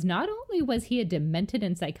because not only was he a demented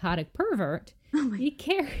and psychotic pervert, he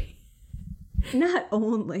carried..." Not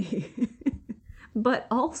only, but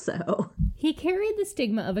also. He carried the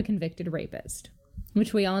stigma of a convicted rapist,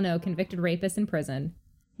 which we all know, convicted rapists in prison.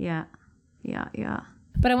 Yeah.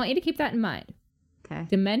 But I want you to keep that in mind. Okay.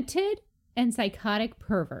 Demented and psychotic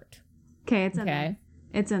pervert. Okay, it's in there.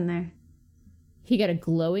 It's in there. He got a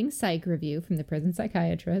glowing psych review from the prison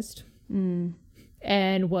psychiatrist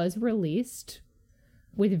and was released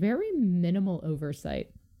with very minimal oversight.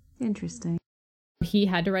 Interesting. He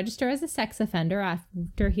had to register as a sex offender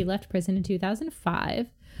after he left prison in 2005,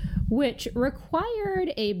 which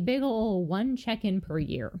required a big ol' 1 check-in per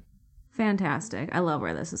year. Fantastic. I love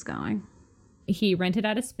where this is going. He rented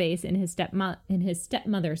out a space in his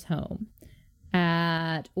stepmother's home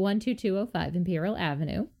at 12205 Imperial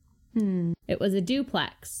Avenue. It was a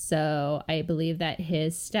duplex, so I believe that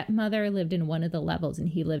his stepmother lived in one of the levels and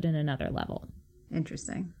he lived in another level.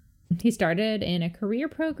 Interesting. He started in a career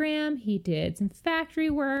program. He did some factory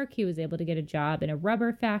work. He was able to get a job in a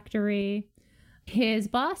rubber factory. His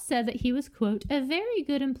boss said that he was, quote, a very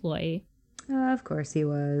good employee. Of course he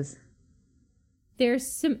was. There's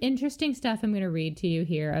some interesting stuff I'm going to read to you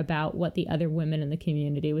here about what the other women in the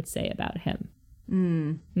community would say about him.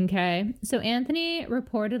 Okay. So Anthony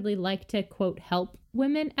reportedly liked to, quote, help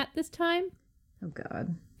women at this time. Oh,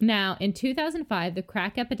 God. Now, in 2005, the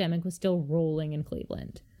crack epidemic was still rolling in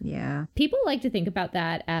Cleveland. Yeah. People like to think about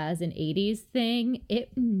that as an 80s thing.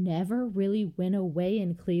 It never really went away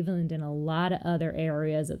in Cleveland and a lot of other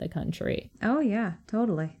areas of the country. Oh, yeah,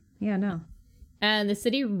 totally. Yeah, no. And the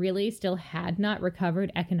city really still had not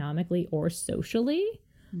recovered economically or socially.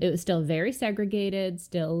 It was still very segregated,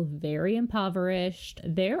 still very impoverished.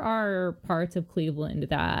 There are parts of Cleveland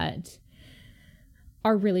that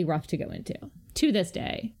are really rough to go into to this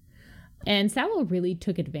day. And Sowell really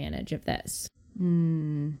took advantage of this.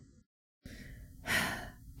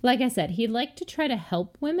 Like I said, he'd like to try to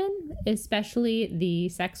help women, especially the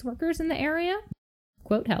sex workers in the area.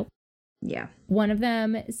 Quote, help. Yeah. One of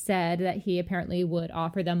them said that he apparently would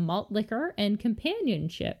offer them malt liquor and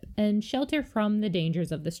companionship and shelter from the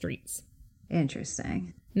dangers of the streets.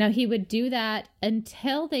 Interesting. Now, he would do that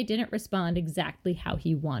until they didn't respond exactly how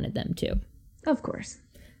he wanted them to. Of course.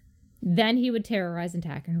 Then he would terrorize,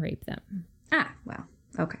 attack, and rape them. Ah, well,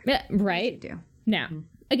 okay. Yeah, right? You do. Now,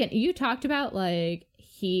 again, you talked about, like,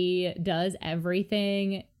 he does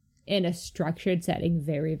everything in a structured setting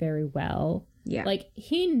very, very well. Yeah. Like,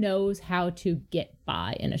 he knows how to get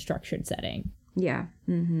by in a structured setting. Yeah.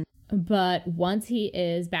 Mm-hmm. But once he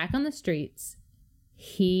is back on the streets,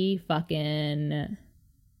 he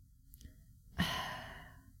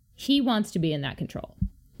wants to be in that control.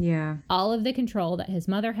 Yeah. All of the control that his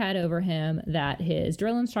mother had over him, that his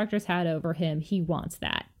drill instructors had over him, he wants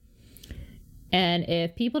that. And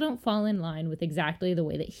if people don't fall in line with exactly the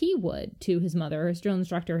way that he would to his mother, his drill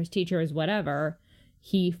instructor, his teacher, his whatever,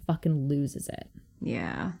 he fucking loses it.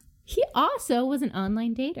 Yeah. He also was an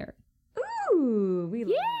online dater. Ooh, we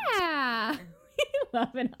love Yeah. We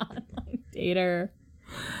love an online dater.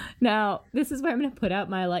 Now, this is where I'm going to put out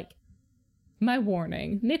my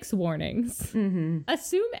warning, Mick's warnings. Mm-hmm.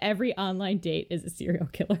 Assume every online date is a serial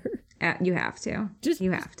killer. You have to.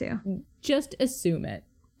 You have to. Just assume it.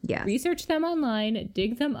 Yes. Research them online,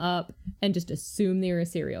 dig them up, and just assume they're a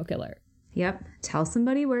serial killer. Yep. Tell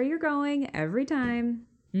somebody where you're going every time.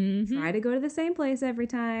 Mm-hmm. Try to go to the same place every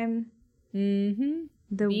time. Mm-hmm.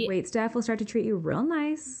 The wait staff will start to treat you real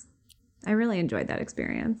nice. I really enjoyed that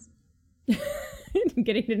experience.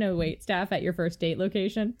 Getting to know wait staff at your first date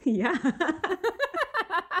location. Yeah.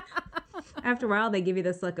 After a while, they give you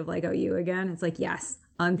this look of like, oh, you again? It's like, yes,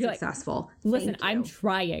 unsuccessful. Like, listen, I'm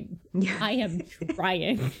trying. Yeah. I am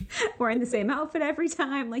trying. Wearing the same outfit every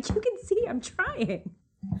time. Like, you can see I'm trying.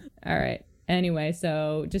 All right. Anyway,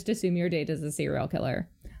 so just assume your date is a serial killer.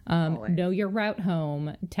 Know your route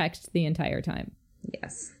home. Text the entire time.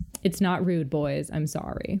 Yes. It's not rude, boys. I'm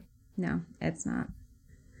sorry. No, it's not.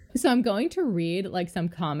 So I'm going to read like some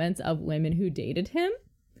comments of women who dated him.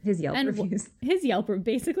 His Yelp reviews.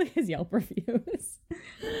 Basically his Yelp reviews.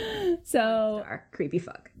 So creepy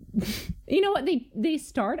fuck. You know what? They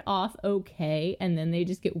start off okay and then they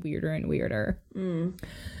just get weirder and weirder.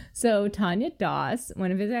 So Tanya Doss,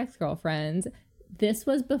 one of his ex-girlfriends, this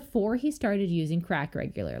was before he started using crack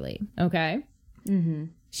regularly. Okay. Mm-hmm.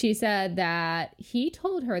 She said that he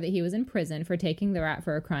told her that he was in prison for taking the rat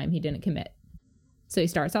for a crime he didn't commit. So he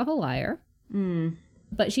starts off a liar.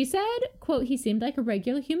 But she said, quote, he seemed like a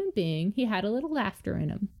regular human being. He had a little laughter in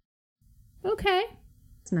him. Okay.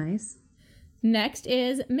 It's nice. Next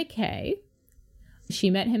is McKay. She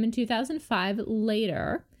met him in 2005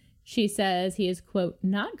 later. She says he is, quote,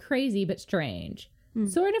 not crazy, but strange.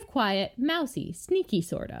 Sort of quiet, mousy, sneaky,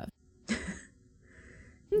 sort of.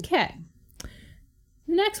 Okay.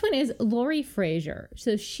 The next one is Lori Frazier.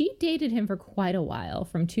 So she dated him for quite a while,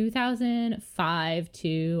 from 2005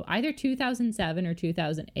 to either 2007 or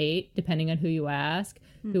 2008, depending on who you ask.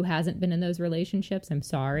 Who hasn't been in those relationships? I'm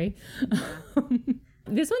sorry.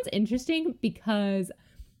 This one's interesting because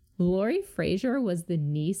Lori Frazier was the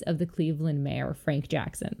niece of the Cleveland mayor, Frank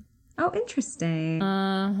Jackson. Oh, interesting.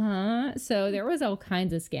 So there was all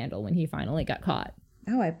kinds of scandal when he finally got caught.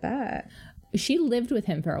 Oh, I bet. She lived with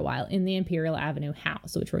him for a while in the Imperial Avenue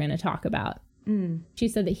house, which we're going to talk about. She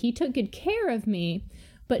said that he took good care of me,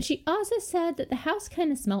 but she also said that the house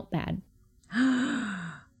kind of smelt bad.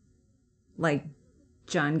 Like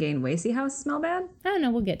John Gane Wasey house smell bad? I don't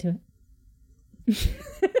know. We'll get to it.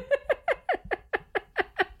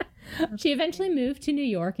 She eventually moved to New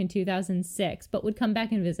York in 2006, but would come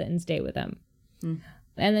back and visit and stay with him.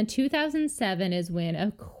 And then 2007 is when,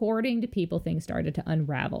 according to people, things started to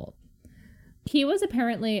unravel. He was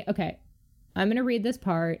apparently, okay, I'm going to read this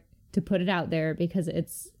part to put it out there because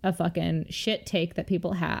it's a fucking shit take that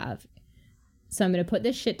people have. So I'm going to put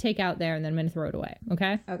this shit take out there and then I'm going to throw it away.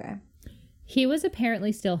 Okay? Okay. He was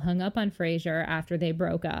apparently still hung up on Frazier after they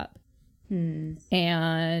broke up.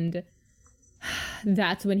 And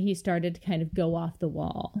that's when he started to kind of go off the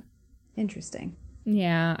wall. Interesting.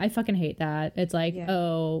 Yeah, I fucking hate that. It's like,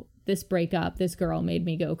 oh, this breakup, this girl made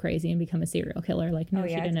me go crazy and become a serial killer. Like, no,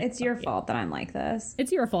 she didn't. It's your fault that I'm like this.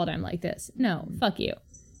 It's your fault I'm like this. No, fuck you.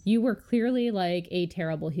 You were clearly like a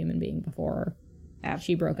terrible human being before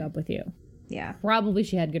she broke up with you. Yeah. Probably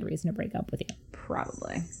she had good reason to break up with you.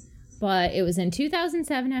 Probably. But it was in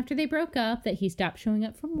 2007 after they broke up that he stopped showing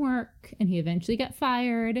up from work and he eventually got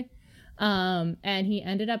fired. And he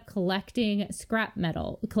ended up collecting and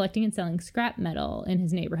selling scrap metal in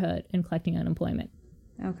his neighborhood and collecting unemployment.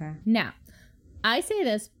 Okay. Now, I say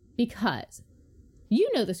this because you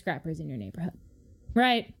know the scrappers in your neighborhood,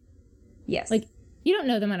 right? Yes. Like, you don't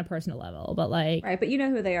know them on a personal level, but like... Right, but you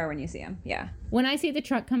know who they are when you see them. Yeah. When I see the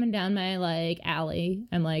truck coming down my, like, alley,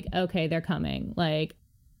 I'm like, okay, they're coming. Like,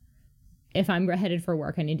 if I'm headed for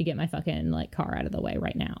work, I need to get my fucking, like, car out of the way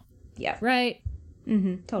right now. Yeah. Right?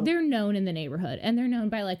 Mm-hmm. Totally. They're known in the neighborhood, and they're known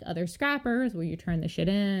by, like, other scrappers where you turn the shit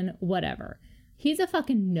in, whatever. He's a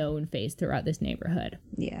fucking known face throughout this neighborhood.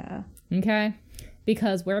 Yeah. Okay?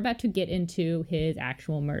 Because we're about to get into his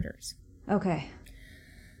actual murders. Okay.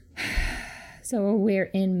 So we're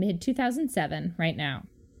in mid-2007 right now.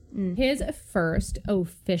 His first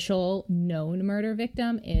official known murder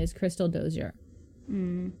victim is Crystal Dozier.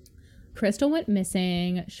 Crystal went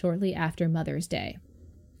missing shortly after Mother's Day.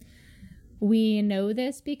 We know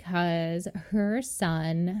this because her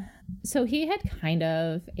son, so he had kind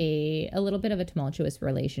of a little bit of a tumultuous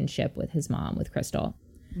relationship with his mom, with Crystal.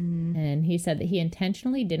 And he said that he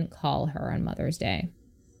intentionally didn't call her on Mother's Day.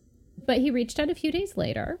 But he reached out a few days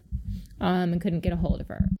later and couldn't get a hold of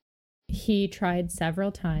her. He tried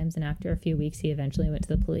several times, and after a few weeks, he eventually went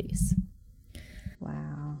to the police.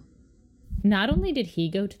 Wow. Not only did he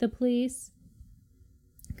go to the police,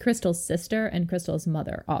 Crystal's sister and Crystal's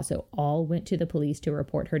mother also all went to the police to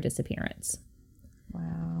report her disappearance.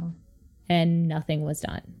 Wow. And nothing was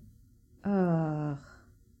done. Ugh.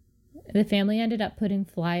 The family ended up putting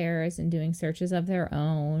flyers and doing searches of their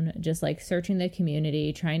own, just like searching the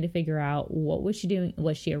community, trying to figure out what was she doing.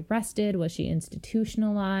 Was she arrested? Was she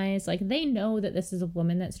institutionalized? Like, they know that this is a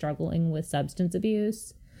woman that's struggling with substance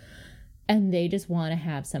abuse, and they just want to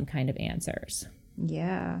have some kind of answers.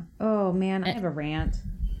 Yeah. Oh, man, I have a rant.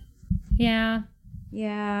 Yeah.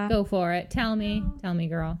 Yeah. Go for it. Tell me. Tell me,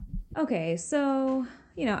 girl. Okay, so,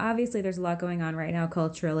 obviously there's a lot going on right now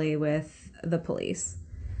culturally with the police.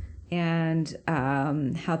 And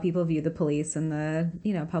how people view the police in the,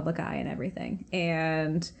 public eye and everything.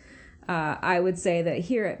 And I would say that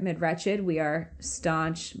here at Mid-Wretched, we are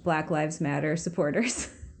staunch Black Lives Matter supporters.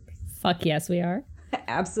 Fuck yes, we are.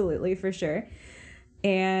 Absolutely, for sure.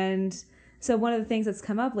 And so one of the things that's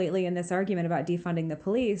come up lately in this argument about defunding the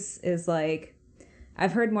police is like,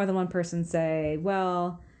 I've heard more than one person say,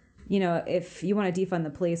 well, if you want to defund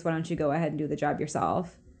the police, why don't you go ahead and do the job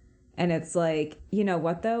yourself? And it's like, you know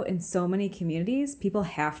what, though? In so many communities, people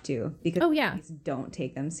have to because police don't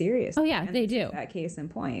take them seriously. Oh, yeah, they do. That case in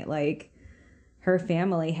point. Like, her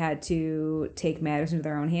family had to take matters into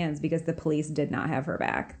their own hands because the police did not have her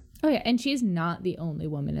back. Oh, yeah. And she's not the only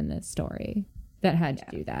woman in this story that had to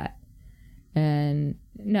do that. And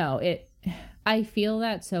no, I feel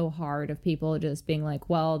that so hard of people just being like,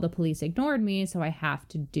 well, the police ignored me, so I have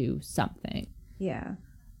to do something. Yeah.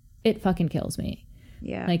 It fucking kills me.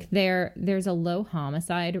 Yeah. Like there's a low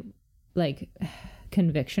homicide, like,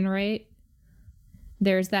 conviction rate.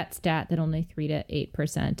 There's that stat that only 3 to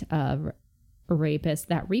 8% of rapists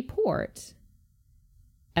that report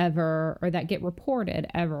ever, or that get reported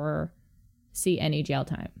ever, see any jail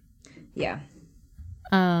time. Yeah.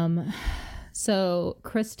 So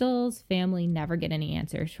Crystal's family never get any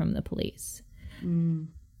answers from the police. And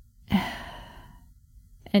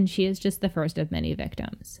she is just the first of many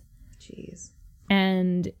victims. Jeez.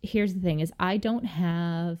 And here's the thing is I know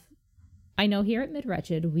here at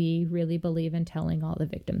Mid-Wretched, we really believe in telling all the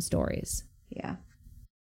victim stories. Yeah.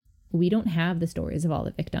 We don't have the stories of all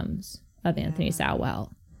the victims of Anthony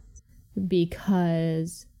Sowell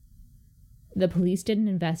because the police didn't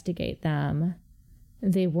investigate them.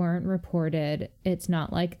 They weren't reported. It's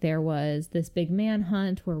not like there was this big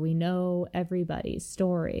manhunt where we know everybody's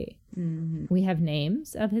story. Mm-hmm. We have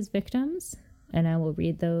names of his victims, and I will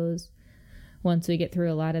read those once we get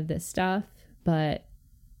through a lot of this stuff, but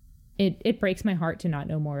it breaks my heart to not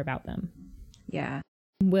know more about them. Yeah.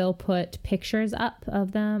 We'll put pictures up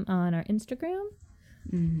of them on our Instagram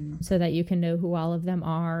so that you can know who all of them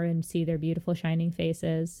are and see their beautiful shining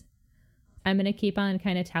faces. I'm going to keep on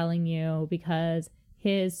kind of telling you because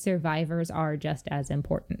his survivors are just as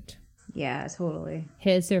important. Yeah, totally.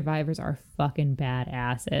 His survivors are fucking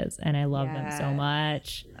badasses, and I love them so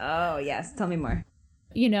much. Oh, yes. Tell me more.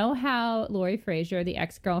 You know how Lori Frazier, the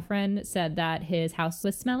ex-girlfriend, said that his house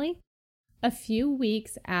was smelly? A few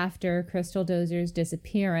weeks after Crystal Dozer's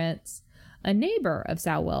disappearance, a neighbor of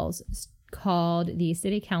Sowell's called the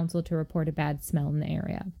city council to report a bad smell in the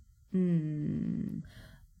area.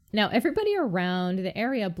 Now, everybody around the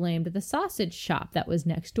area blamed the sausage shop that was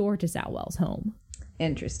next door to Sowell's home.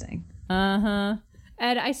 Interesting. And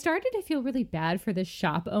I started to feel really bad for the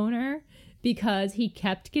shop owner because he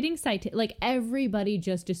kept getting cited. Like, everybody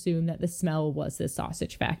just assumed that the smell was the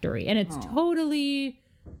sausage factory. And it's totally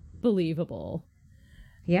believable.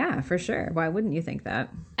 Yeah, for sure. Why wouldn't you think that?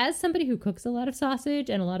 As somebody who cooks a lot of sausage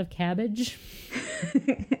and a lot of cabbage.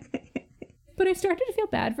 But I started to feel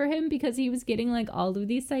bad for him because he was getting like all of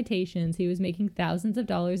these citations. He was making thousands of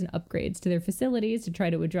dollars in upgrades to their facilities to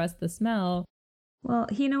try to address the smell. Well,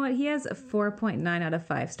 you know what? He has a 4.9 out of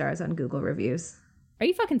 5 stars on Google reviews. Are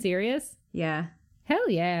you fucking serious? Yeah.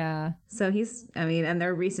 Hell yeah. So and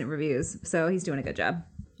they're recent reviews, so he's doing a good job.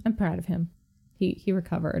 I'm proud of him. He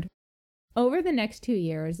recovered. Over the next 2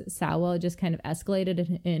 years, Sowell just kind of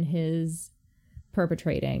escalated in his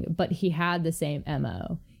perpetrating, but he had the same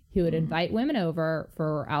MO. He would invite women over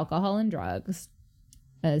for alcohol and drugs.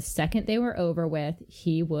 The second they were over with,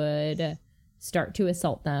 he would start to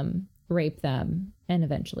assault them, rape them, and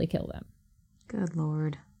eventually kill them. Good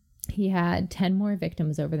Lord. He had 10 more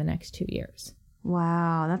victims over the next 2 years.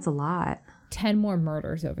 Wow, that's a lot. 10 more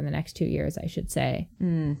murders over the next 2 years, I should say.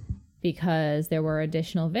 Because there were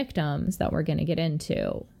additional victims that we're going to get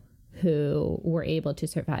into who were able to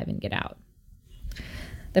survive and get out.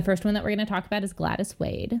 The first one that we're going to talk about is Gladys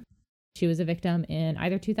Wade. She was a victim in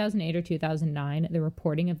either 2008 or 2009. The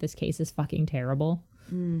reporting of this case is fucking terrible.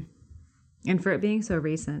 And for it being so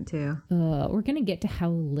recent, too. We're going to get to how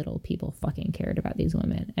little people fucking cared about these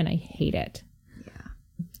women, and I hate it. Yeah.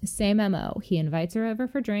 Same MO. He invites her over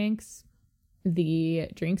for drinks. The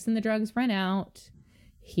drinks and the drugs run out.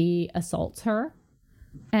 He assaults her.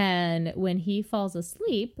 And when he falls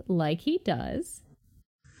asleep, like he does.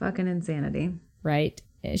 Fucking insanity. Right?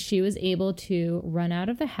 She was able to run out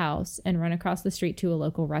of the house and run across the street to a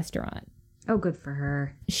local restaurant. Oh, good for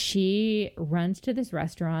her. She runs to this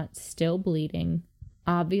restaurant, still bleeding,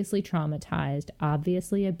 obviously traumatized,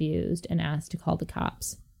 obviously abused, and asked to call the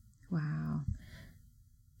cops. Wow.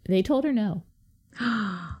 They told her no.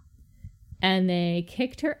 And they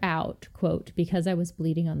kicked her out, quote, because I was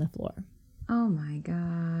bleeding on the floor. Oh my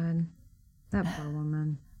God. That poor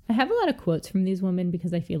woman. I have a lot of quotes from these women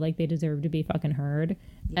because I feel like they deserve to be fucking heard.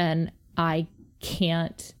 And I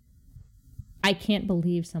can't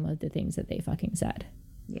believe some of the things that they fucking said.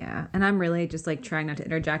 Yeah. And I'm really just like trying not to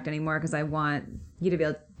interject anymore because I want you to be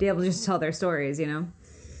able to just tell their stories, you know?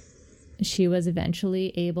 She was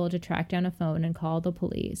eventually able to track down a phone and call the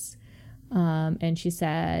police. And she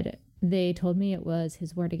said, they told me it was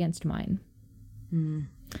his word against mine.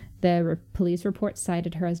 The police report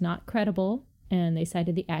cited her as not credible, and they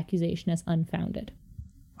cited the accusation as unfounded.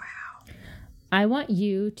 Wow. I want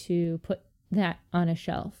you to put that on a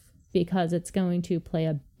shelf because it's going to play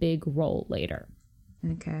a big role later.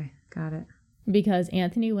 Okay, got it. Because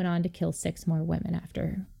Anthony went on to kill 6 more women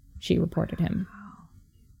after she reported him. Wow.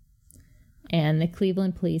 And the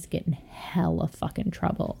Cleveland police get in hella fucking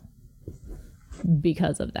trouble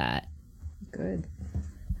because of that. Good.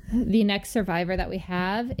 The next survivor that we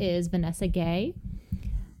have is Vanessa Gay.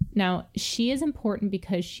 Now, she is important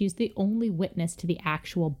because she's the only witness to the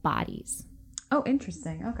actual bodies. Oh,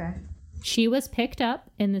 interesting. Okay. She was picked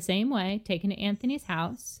up in the same way, taken to Anthony's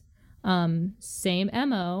house. Same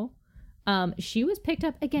MO. She was picked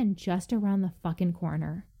up again just around the fucking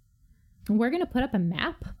corner. We're going to put up a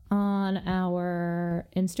map on our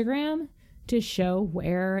Instagram to show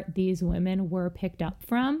where these women were picked up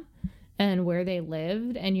from and where they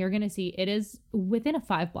lived. And you're going to see it is within a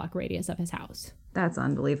 5-block radius of his house. That's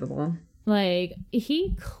unbelievable. Like,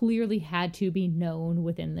 he clearly had to be known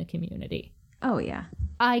within the community. Oh, yeah.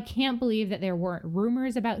 I can't believe that there weren't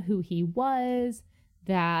rumors about who he was,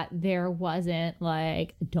 that there wasn't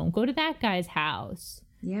like, don't go to that guy's house.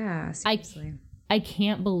 Yeah, seriously. I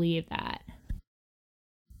can't believe that.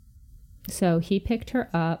 So he picked her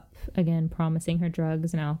up, again, promising her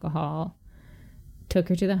drugs and alcohol, took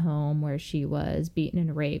her to the home where she was beaten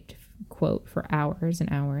and raped, quote, for hours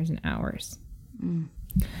and hours and hours.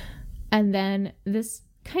 And then this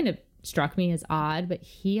kind of struck me as odd, but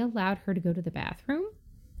he allowed her to go to the bathroom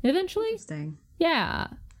eventually. Interesting. Yeah.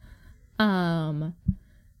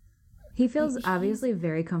 He feels obviously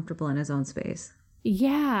very comfortable in his own space.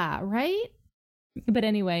 Yeah, right? But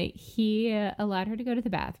anyway, he allowed her to go to the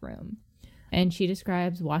bathroom. And she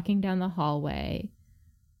describes walking down the hallway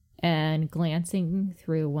and glancing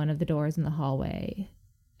through one of the doors in the hallway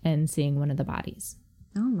and seeing one of the bodies.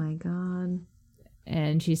 Oh my God.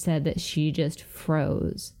 And she said that she just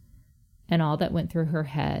froze. And all that went through her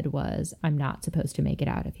head was, I'm not supposed to make it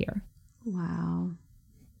out of here. Wow.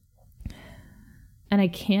 And I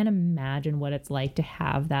can't imagine what it's like to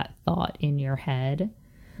have that thought in your head.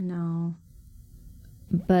 No.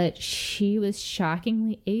 But she was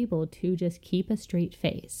shockingly able to just keep a straight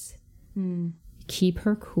face. Keep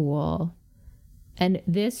her cool. And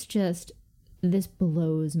this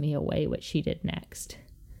blows me away what she did next.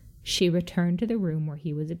 She returned to the room where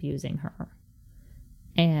he was abusing her.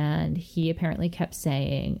 And he apparently kept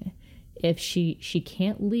saying, if she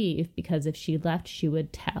can't leave, because if she left, she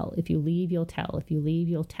would tell. If you leave, you'll tell. If you leave,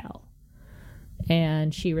 you'll tell.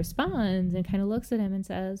 And she responds and kind of looks at him and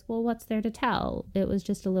says, well, what's there to tell? It was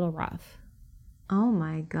just a little rough. Oh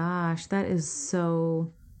my gosh, that is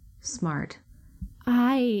so smart.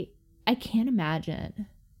 I can't imagine.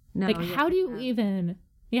 No, like, how do you even,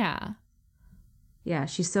 yeah. Yeah,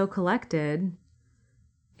 she's so collected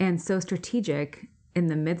and so strategic in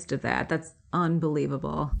the midst of that. That's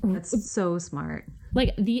unbelievable. That's so smart.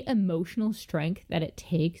 Like, the emotional strength that it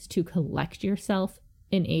takes to collect yourself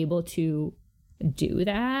and able to do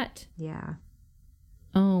that. Yeah.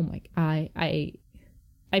 Oh my,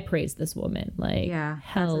 I praise this woman. Like, Yeah,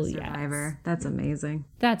 hell that's a survivor. yes. That's amazing.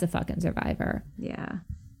 That's a fucking survivor. Yeah.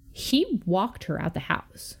 He walked her out the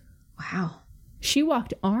house. Wow. She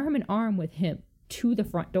walked arm in arm with him to the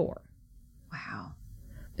front door. Wow.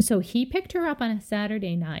 So he picked her up on a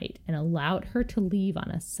Saturday night and allowed her to leave on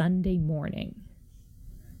a Sunday morning.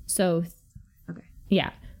 So, Okay.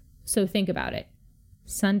 yeah. So think about it.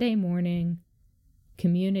 Sunday morning,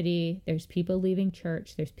 community, there's people leaving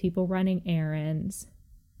church, there's people running errands,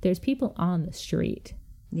 there's people on the street.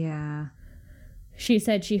 Yeah. She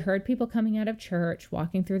said she heard people coming out of church,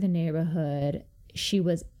 walking through the neighborhood. She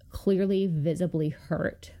was clearly visibly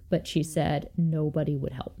hurt, but she said nobody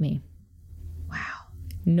would help me. Wow.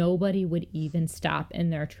 Nobody would even stop in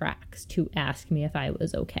their tracks to ask me if I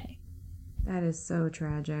was okay. That is so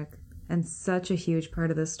tragic and such a huge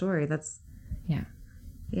part of the story. That's, Yeah.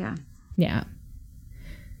 yeah. Yeah.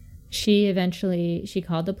 She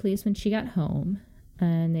called the police when she got home,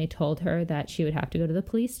 and they told her that she would have to go to the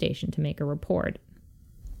police station to make a report.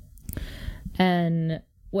 And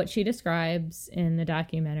what she describes in the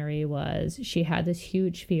documentary was she had this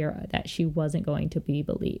huge fear that she wasn't going to be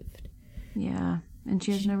believed. Yeah. And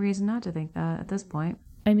she has no reason not to think that at this point.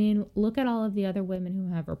 I mean, look at all of the other women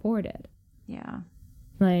who have reported. Yeah.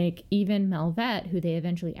 Like, even Melvette, who they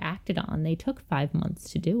eventually acted on, they took 5 months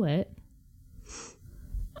to do it.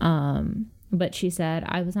 But she said,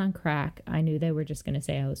 I was on crack. I knew they were just going to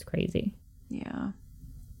say I was crazy. Yeah.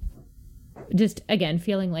 Just, again,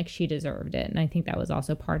 feeling like she deserved it. And I think that was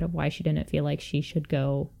also part of why she didn't feel like she should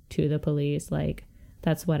go to the police. Like,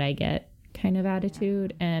 that's what I get kind of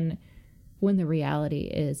attitude. And when the reality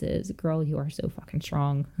is, girl, you are so fucking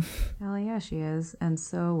strong. Hell yeah, she is. And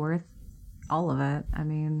so worth all of it. I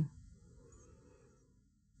mean.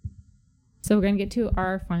 So we're going to get to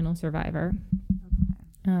our final survivor.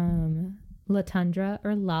 Latundra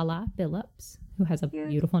or Lala Phillips, who has a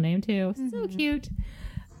beautiful name too. Mm-hmm. So cute.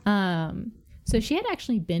 So she had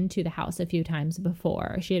actually been to the house a few times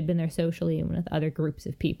before. She had been there socially and with other groups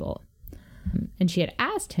of people. And she had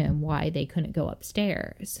asked him why they couldn't go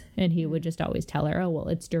upstairs. And he would just always tell her, oh, well,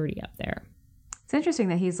 it's dirty up there. It's interesting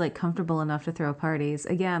that he's like comfortable enough to throw parties.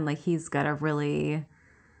 Again, like he's got a really,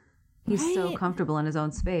 he's so comfortable in his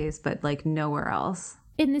own space, but like nowhere else.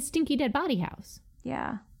 In the stinky dead body house.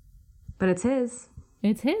 Yeah. But it's his.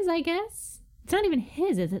 It's his, I guess. It's not even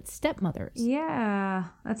his, it's stepmother's. Yeah.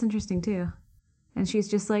 That's interesting too. And she's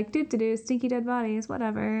just like, doo-doo-doo, stinky dead bodies,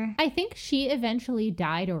 whatever. I think she eventually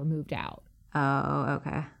died or moved out. Oh,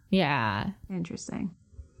 okay. Yeah. Interesting.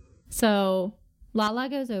 So Lala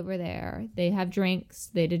goes over there. They have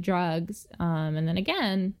drinks. They did drugs. And then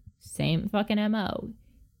again, same fucking MO.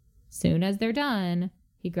 Soon as they're done,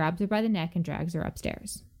 he grabs her by the neck and drags her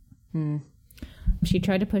upstairs. She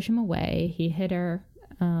tried to push him away. He hit her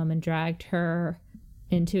and dragged her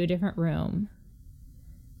into a different room.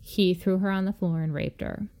 He threw her on the floor and raped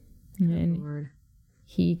her. And Lord.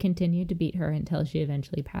 He continued to beat her until she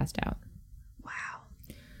eventually passed out. Wow.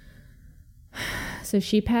 So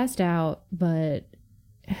she passed out, but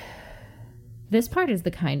this part is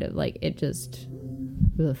the kind of like, it just,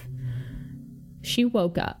 ugh. She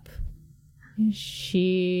woke up.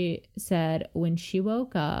 She said when she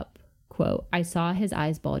woke up, quote, I saw his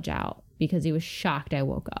eyes bulge out because he was shocked I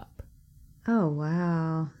woke up. Oh,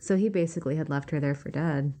 wow. So he basically had left her there for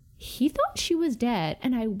dead. He thought she was dead.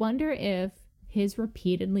 And I wonder if his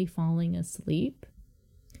repeatedly falling asleep,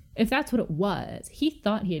 if that's what it was. He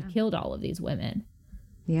thought he had killed all of these women.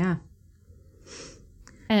 Yeah.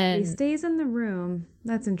 And he stays in the room.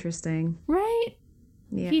 That's interesting. Right?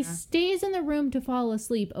 Yeah. He stays in the room to fall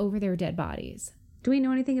asleep over their dead bodies. Do we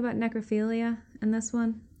know anything about necrophilia in this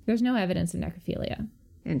one? There's no evidence of necrophilia.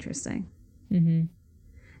 Interesting. Mm-hmm.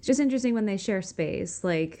 It's just interesting when they share space,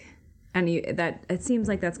 like, and that it seems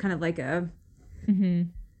like that's kind of like a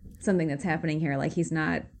something that's happening here. Like he's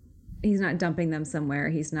not dumping them somewhere.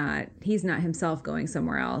 He's not himself going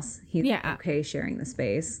somewhere else. He's okay sharing the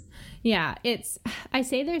space. Yeah, I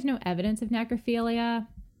say there's no evidence of necrophilia.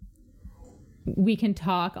 We can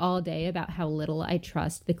talk all day about how little I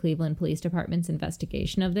trust the Cleveland Police Department's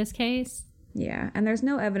investigation of this case. Yeah, and there's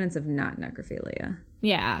no evidence of not necrophilia.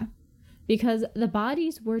 Yeah, because the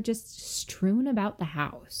bodies were just strewn about the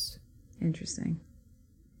house. Interesting.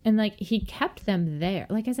 And like he kept them there.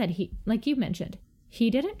 Like I said, like you mentioned,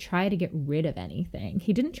 he didn't try to get rid of anything.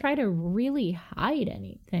 He didn't try to really hide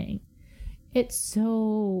anything. It's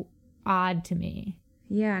so odd to me.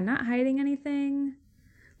 Yeah, not hiding anything.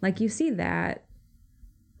 Like you see that,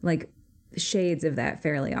 like shades of that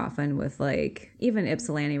fairly often with like even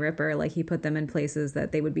Ypsilanti Ripper. Like he put them in places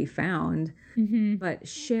that they would be found, but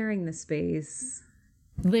sharing the space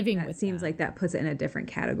living That with seems them. like that puts it in a different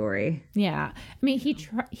category. Yeah. I mean,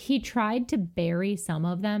 he tried to bury some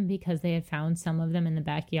of them because they had found some of them in the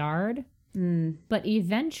backyard. But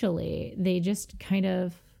eventually they just kind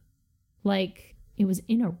of like it was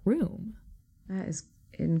in a room. That is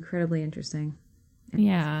incredibly interesting.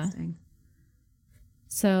 Yeah.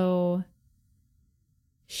 So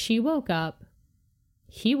she woke up,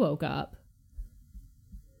 he woke up,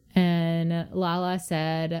 and Lala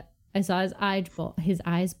said, I saw his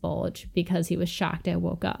eyes bulge because he was shocked I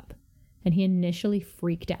woke up. And he initially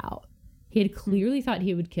freaked out. He had clearly thought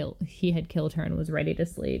he had killed her and was ready to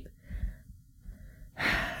sleep.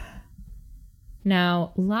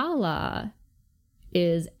 Now, Lala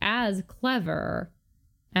is as clever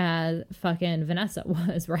as fucking Vanessa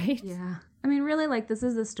was, right? Yeah. I mean, really, like, this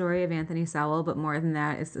is the story of Anthony Sowell, but more than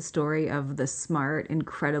that, it's the story of the smart,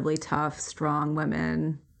 incredibly tough, strong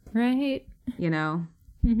women. Right? You know?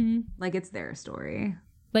 Mm-hmm. Like, it's their story.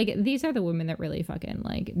 Like, these are the women that really fucking,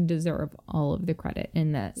 like, deserve all of the credit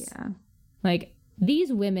in this. Yeah. Like,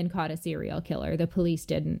 these women caught a serial killer. The police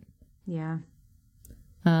didn't. Yeah.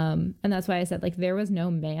 And that's why I said, like, there was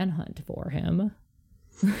no manhunt for him.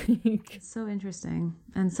 It's so interesting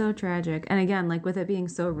and so tragic. And again, like, with it being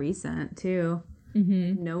so recent, too.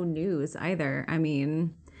 Mm-hmm. No news either. I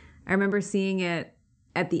mean, I remember seeing it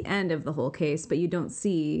at the end of the whole case, but you don't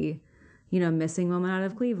see, you know, missing woman out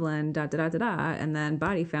of Cleveland, da da da da da, and then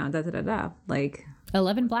body found, da da da da. Like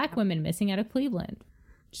 11 black women missing out of Cleveland.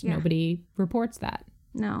 Just nobody reports that.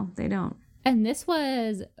 No, they don't. And this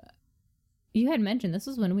was, you had mentioned, this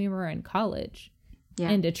was when we were in college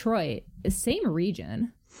in Detroit, same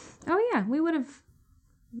region. Oh, yeah. We would have,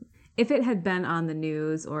 if it had been on the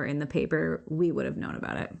news or in the paper, we would have known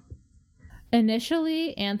about it.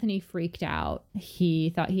 Initially, Anthony freaked out. He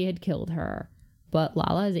thought he had killed her, but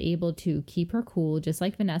Lala is able to keep her cool, just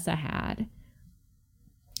like Vanessa had.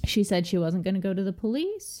 She said she wasn't going to go to the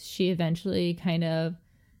police. She eventually kind of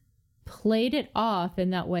played it off in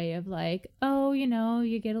that way of like, oh, you know,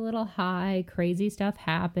 you get a little high, crazy stuff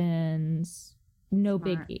happens, no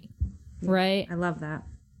Smart. biggie, right? I love that.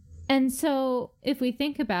 And so if we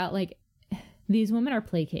think about, like, these women are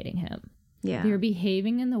placating him. Yeah. They're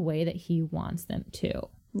behaving in the way that he wants them to.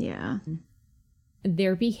 Yeah.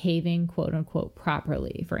 They're behaving, quote unquote,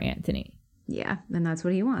 properly for Anthony. Yeah. And that's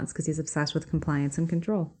what he wants because he's obsessed with compliance and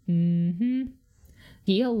control. Mm-hmm.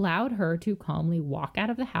 He allowed her to calmly walk out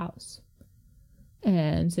of the house.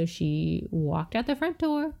 And so she walked out the front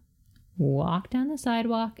door, walked down the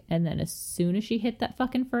sidewalk, and then as soon as she hit that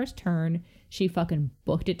fucking first turn, she fucking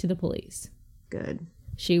booked it to the police. Good.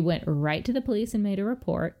 She went right to the police and made a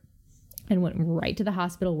report and went right to the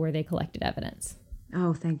hospital where they collected evidence.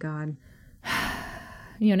 Oh, thank God.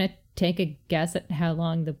 You want to take a guess at how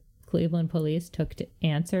long the Cleveland police took to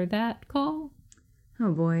answer that call?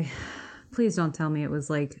 Oh, boy. Please don't tell me it was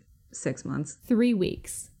like 6 months. 3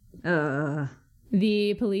 weeks. The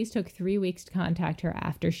police took 3 weeks to contact her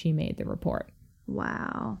after she made the report.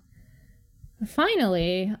 Wow.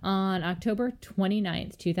 Finally, on October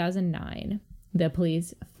 29th, 2009, the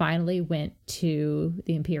police finally went to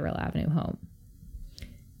the Imperial Avenue home.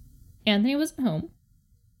 Anthony wasn't home.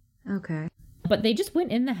 Okay. But they just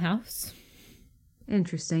went in the house.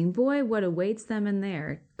 Interesting. Boy, what awaits them in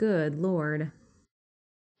there. Good Lord.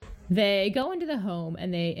 They go into the home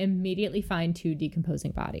and they immediately find 2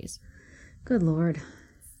 decomposing bodies. Good Lord.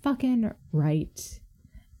 Fucking right.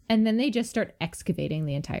 And then they just start excavating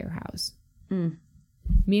the entire house.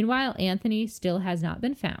 Meanwhile, Anthony still has not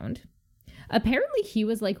been found. Apparently, he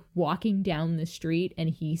was like walking down the street and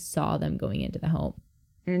he saw them going into the home.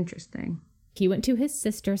 Interesting. He went to his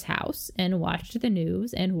sister's house and watched the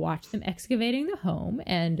news and watched them excavating the home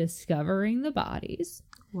and discovering the bodies.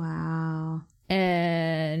 Wow.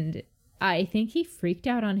 And I think he freaked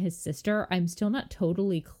out on his sister. I'm still not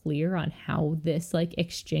totally clear on how this like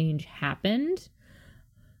exchange happened.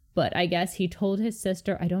 But I guess he told his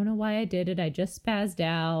sister, I don't know why I did it. I just spazzed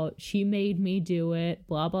out. She made me do it,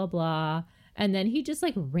 blah, blah, blah. And then he just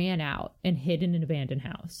like ran out and hid in an abandoned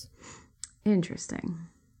house. Interesting.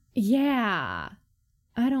 Yeah.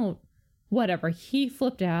 Whatever. He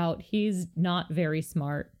flipped out. He's not very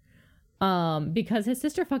smart. Because his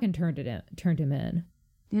sister fucking turned him in.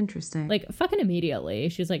 Interesting. Like fucking immediately.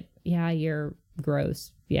 She's like, yeah, you're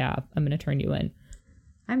gross. Yeah, I'm going to turn you in.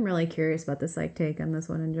 I'm really curious about the psych take on this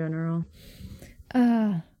one in general.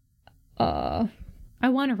 I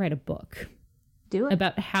want to write a book. Do it.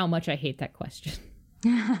 About how much I hate that question.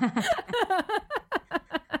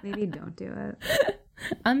 Maybe don't do it.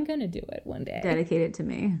 I'm going to do it one day. Dedicate it to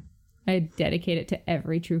me. I dedicate it to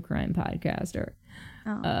every true crime podcaster.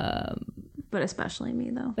 Oh. But especially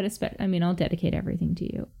me, though. I mean, I'll dedicate everything to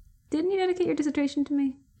you. Didn't you dedicate your dissertation to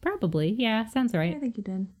me? Probably. Yeah, sounds right. I think you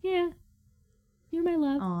did. Yeah. You're my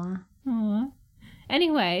love. Aw. Aw.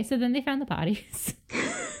 Anyway, so then they found the bodies.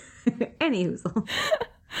 Anywho.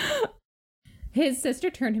 His sister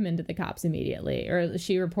turned him into the cops immediately, or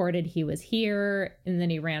she reported he was here and then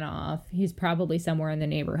he ran off. He's probably somewhere in the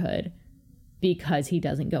neighborhood because he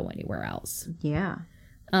doesn't go anywhere else. Yeah.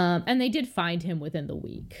 And they did find him within the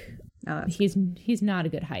week. Oh, he's not a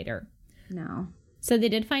good hider. No. So they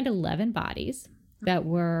did find 11 bodies that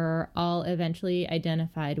were all eventually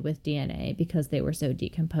identified with DNA because they were so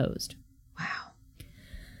decomposed. Wow.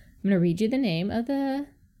 I'm going to read you the name of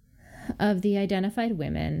the identified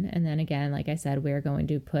women. And then again, like I said, we're going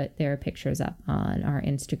to put their pictures up on our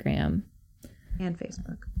Instagram. And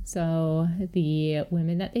Facebook. So the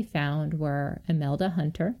women that they found were Imelda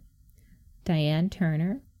Hunter, Diane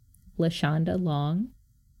Turner, LaShonda Long,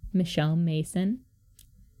 Michelle Mason,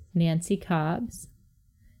 Nancy Cobbs,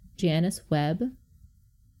 Janice Webb,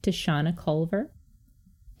 Tashana Culver,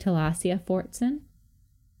 Talasia Fortson,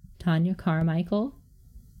 Tanya Carmichael,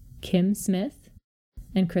 Kim Smith,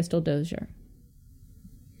 and Crystal Dozier.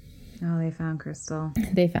 Oh, they found Crystal.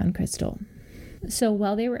 They found Crystal. So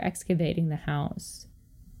while they were excavating the house,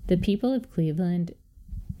 the people of Cleveland,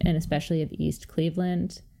 and especially of East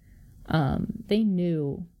Cleveland, they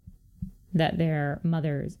knew that their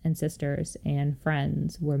mothers and sisters and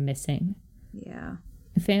friends were missing. Yeah.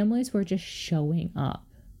 Families were just showing up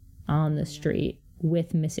on the street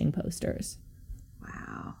with missing posters.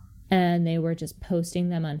 Wow. And they were just posting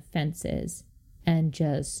them on fences and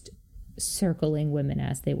just circling women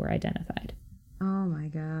as they were identified. Oh my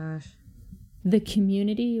gosh. The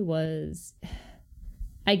community was...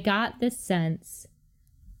 I got this sense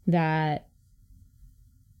that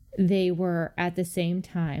they were at the same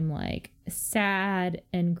time like sad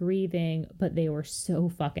and grieving, but they were so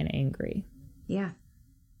fucking angry. Yeah.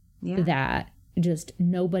 Yeah. That just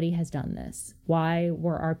nobody has done this. Why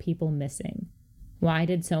were our people missing? Why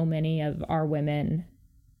did so many of our women,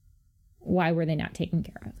 why were they not taken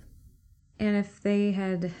care of? And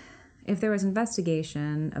if there was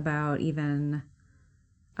investigation about even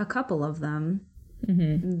a couple of them,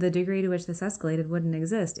 the degree to which this escalated wouldn't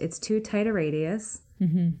exist. It's too tight a radius.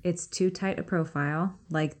 It's too tight a profile.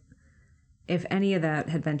 Like, if any of that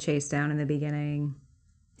had been chased down in the beginning,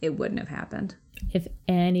 it wouldn't have happened. If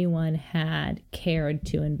anyone had cared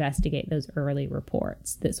to investigate those early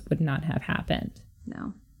reports, this would not have happened.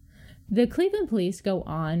 No. The Cleveland police go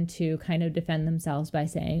on to kind of defend themselves by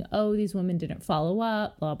saying, oh, these women didn't follow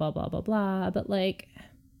up, blah, blah, blah, blah, blah. But like...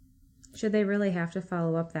 should they really have to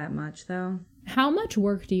follow up that much, though? How much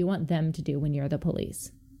work do you want them to do when you're the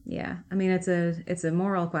police? Yeah. I mean, it's a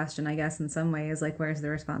moral question, I guess, in some ways. Like, where's the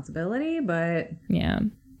responsibility? But yeah,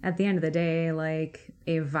 at the end of the day, like,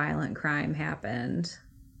 a violent crime happened.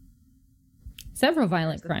 Several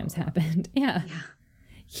violent crimes happened. Yeah.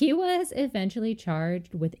 He was eventually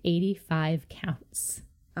charged with 85 counts.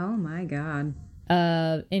 Oh, my God.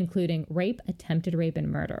 Including rape, attempted rape,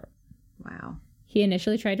 and murder. Wow. He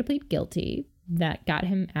initially tried to plead guilty. That got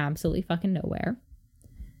him absolutely fucking nowhere.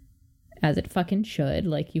 As it fucking should.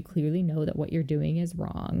 Like, you clearly know that what you're doing is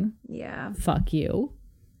wrong. Yeah. Fuck you.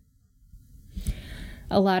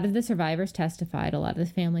 A lot of the survivors testified. A lot of the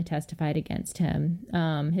family testified against him.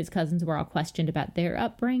 His cousins were all questioned about their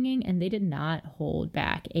upbringing, and they did not hold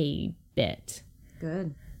back a bit.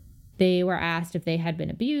 Good. They were asked if they had been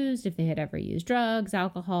abused, if they had ever used drugs,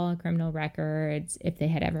 alcohol, criminal records, if they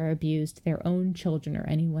had ever abused their own children or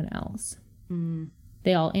anyone else.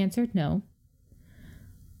 They all answered no.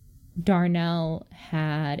 Darnell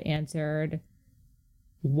had answered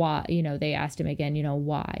why, they asked him again,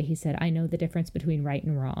 why. He said, I know the difference between right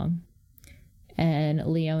and wrong. And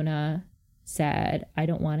Leona said, I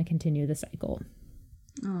don't want to continue the cycle.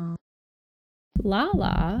 Oh.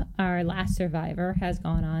 Lala, our last survivor, has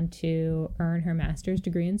gone on to earn her master's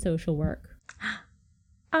degree in social work.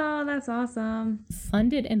 Oh, that's awesome.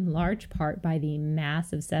 Funded in large part by the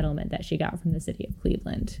massive settlement that she got from the city of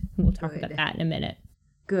Cleveland. We'll talk about that in a minute.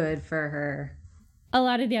 Good for her. A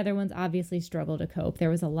lot of the other ones obviously struggled to cope. There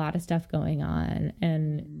was a lot of stuff going on,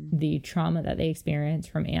 and the trauma that they experienced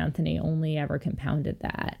from Anthony only ever compounded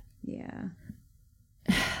that. Yeah.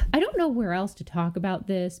 I don't know where else to talk about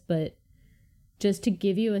this, but just to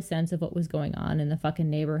give you a sense of what was going on in the fucking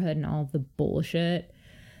neighborhood and all of the bullshit.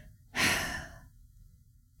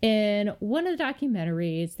 In one of the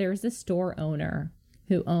documentaries, there's this store owner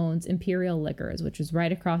who owns Imperial Liquors, which is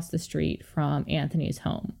right across the street from Anthony's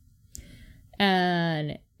home.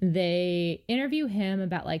 And They interview him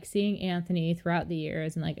about like seeing Anthony throughout the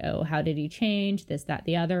years and like, oh, how did he change? This, that,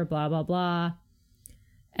 the other, blah, blah, blah.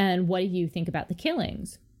 And what do you think about the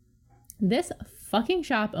killings? This fucking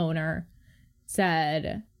shop owner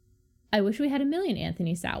said, I wish we had 1,000,000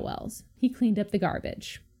 Anthony Sowells. He cleaned up the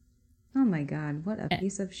garbage. Oh my God, what a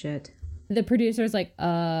piece of shit. The producer's like,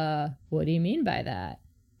 what do you mean by that?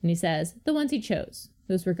 And he says, the ones he chose.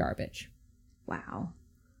 Those were garbage. Wow.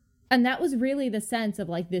 And that was really the sense of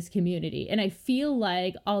like this community. And I feel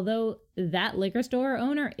like although that liquor store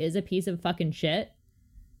owner is a piece of fucking shit,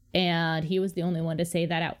 and he was the only one to say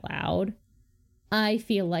that out loud, I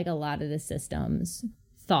feel like a lot of the systems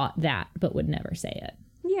thought that, but would never say it.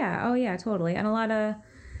 Yeah. Oh yeah, totally.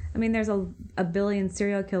 And there's a billion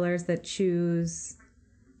serial killers that choose,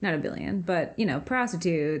 not a billion, but,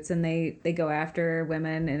 prostitutes, and they go after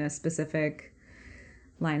women in a specific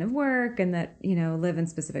line of work and that, live in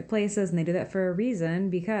specific places, and they do that for a reason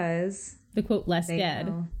because the quote, less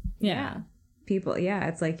dead. Yeah. People,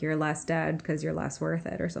 it's like you're less dead because you're less worth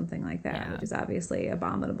it or something like that, which is obviously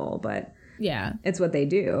abominable, but yeah, it's what they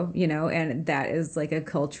do, and that is like a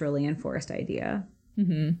culturally enforced idea.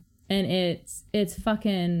 Mm-hmm. And it's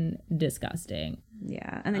fucking disgusting.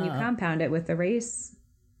 Yeah. And then you compound it with the race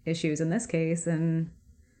issues in this case, and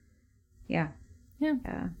yeah.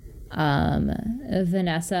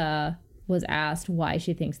 Vanessa was asked why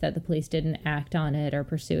she thinks that the police didn't act on it or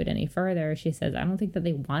pursue it any further. She says, I don't think that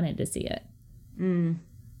they wanted to see it.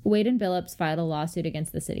 Wade and Billups filed a lawsuit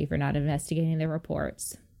against the city for not investigating the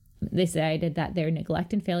reports. They cited that their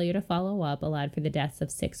neglect and failure to follow up allowed for the deaths of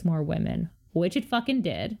 6 more women, which it fucking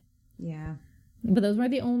did. Yeah. But those were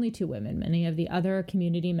the only 2 women. Many of the other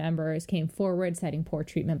community members came forward citing poor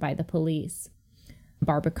treatment by the police.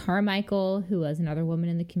 Barbara Carmichael, who was another woman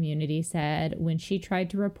in the community, said when she tried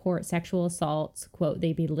to report sexual assaults, quote,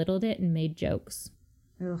 they belittled it and made jokes.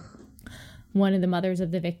 Ugh. One of the mothers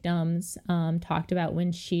of the victims talked about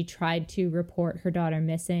when she tried to report her daughter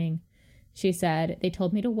missing. She said, they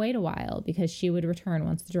told me to wait a while because she would return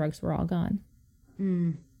once the drugs were all gone.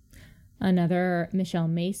 Another, Michelle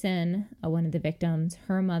Mason, one of the victims,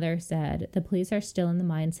 her mother said, the police are still in the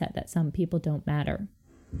mindset that some people don't matter.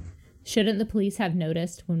 Shouldn't the police have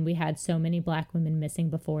noticed when we had so many Black women missing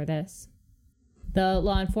before this? The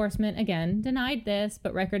law enforcement, again, denied this,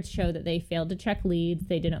 but records show that they failed to check leads,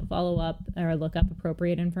 they didn't follow up or look up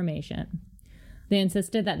appropriate information. They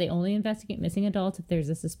insisted that they only investigate missing adults if there's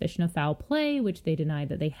a suspicion of foul play, which they denied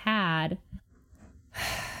that they had.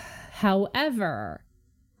 However,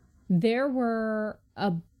 there were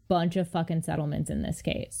a bunch of fucking settlements in this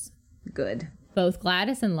case. Good. Both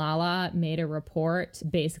Gladys and Lala made a report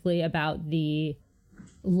basically about the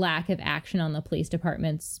lack of action on the police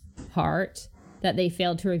department's part, that they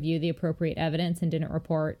failed to review the appropriate evidence and didn't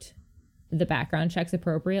report the background checks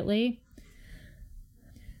appropriately.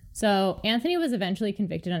 So Anthony was eventually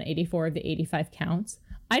convicted on 84 of the 85 counts.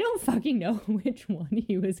 I don't fucking know which one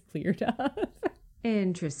he was cleared of.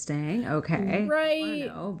 Interesting. Okay. Right.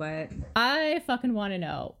 I fucking want to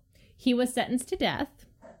know. He was sentenced to death.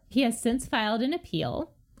 He has since filed an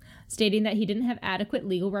appeal stating that he didn't have adequate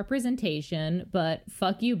legal representation, but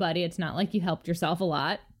fuck you, buddy. It's not like you helped yourself a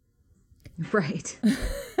lot. Right.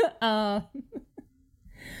 So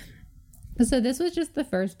this was just the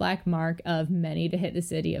first black mark of many to hit the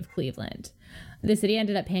city of Cleveland. The city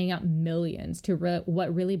ended up paying out millions to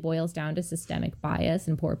what really boils down to systemic bias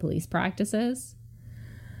and poor police practices.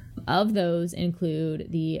 Of those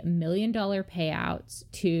include the $1 million payouts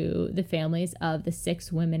to the families of the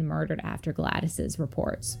 6 women murdered after Gladys's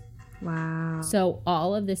reports. Wow. So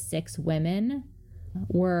all of the 6 women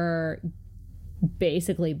were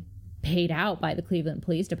basically paid out by the Cleveland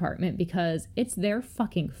Police Department because it's their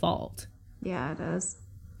fucking fault. Yeah, it is.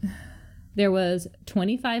 There was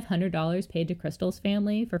 $2,500 paid to Crystal's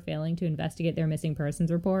family for failing to investigate their missing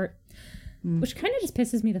persons report, which kind of just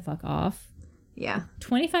pisses me the fuck off. Yeah.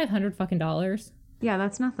 $2,500 fucking dollars. Yeah,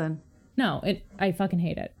 that's nothing. No, I fucking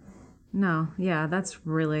hate it. No, yeah, that's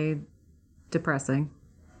really depressing.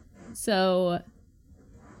 So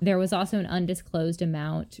there was also an undisclosed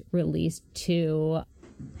amount released to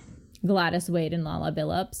Gladys Wade and Lala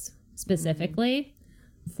Billups specifically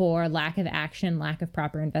for lack of action, lack of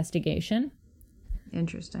proper investigation.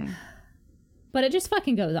 Interesting. But it just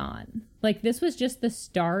fucking goes on. Like, this was just the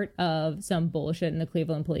start of some bullshit in the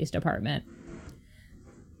Cleveland Police Department.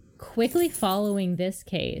 Quickly following this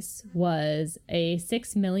case was a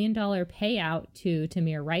 $6 million payout to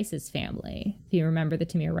Tamir Rice's family. Do you remember the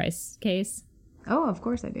Tamir Rice case? Oh, of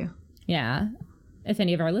course I do. Yeah. If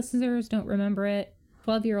any of our listeners don't remember it,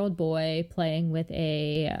 12-year-old boy playing with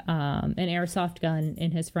an airsoft gun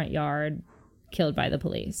in his front yard killed by the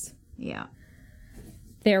police. Yeah.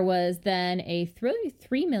 There was then a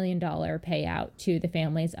 $3 million payout to the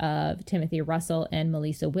families of Timothy Russell and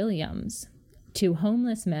Melissa Williams, two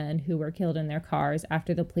homeless men who were killed in their cars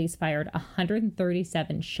after the police fired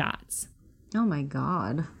 137 shots. Oh my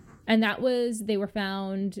God. And they were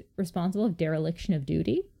found responsible of dereliction of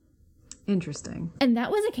duty. Interesting. And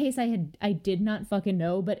that was a case I did not fucking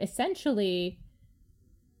know, but essentially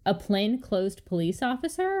a plainclothes police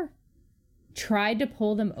officer tried to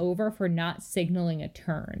pull them over for not signaling a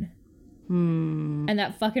turn. And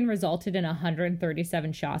that fucking resulted in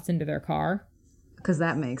 137 shots into their car. Because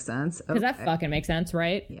that makes sense. Because that fucking makes sense,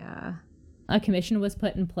 right? Yeah. A commission was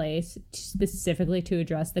put in place specifically to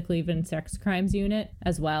address the Cleveland Sex Crimes Unit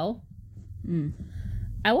as well.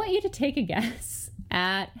 I want you to take a guess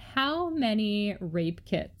at how many rape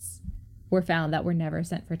kits were found that were never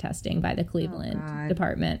sent for testing by the Cleveland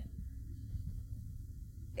department.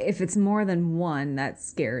 If it's more than one, that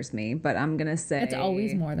scares me, but I'm going to say... It's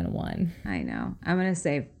always more than one. I know. I'm going to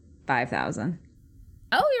say 5,000.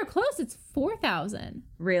 Oh, you're close. It's 4,000.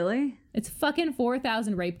 Really? It's fucking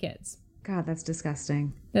 4,000 rape kits. God, that's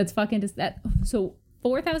disgusting. That's fucking... So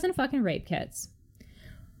 4,000 fucking rape kits.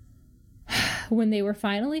 When they were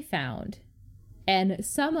finally found, and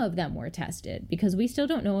some of them were tested, because we still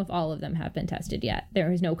don't know if all of them have been tested yet.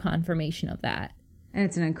 There is no confirmation of that. And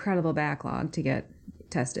it's an incredible backlog to get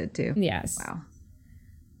tested, too. Yes. Wow.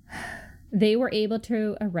 They were able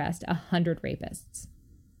to arrest 100 rapists.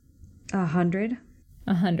 100?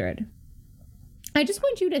 100. I just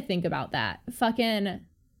want you to think about that. Fucking...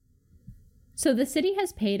 So the city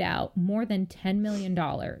has paid out more than $10 million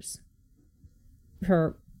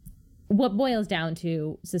for what boils down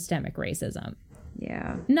to systemic racism.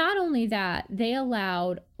 Yeah. Not only that, they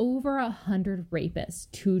allowed over 100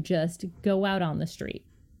 rapists to just go out on the street.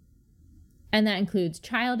 And that includes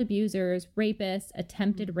child abusers, rapists,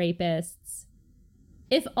 attempted rapists.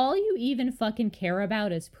 If all you even fucking care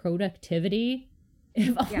about is productivity,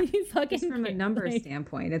 if all you fucking just from a numbers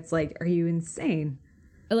standpoint, it's like, are you insane?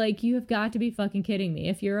 Like, you have got to be fucking kidding me.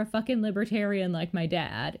 If you're a fucking libertarian like my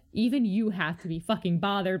dad, even you have to be fucking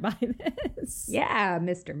bothered by this. Yeah,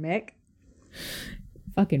 Mr. Mick.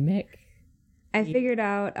 Fucking Mick. I figured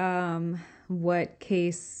out what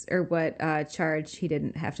case or what charge he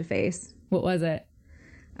didn't have to face. What was it?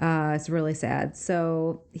 It's really sad.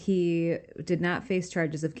 So he did not face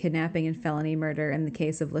charges of kidnapping and felony murder in the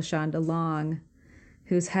case of LaShonda Long,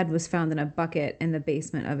 whose head was found in a bucket in the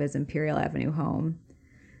basement of his Imperial Avenue home.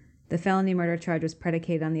 The felony murder charge was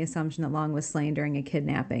predicated on the assumption that Long was slain during a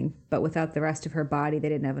kidnapping, but without the rest of her body, they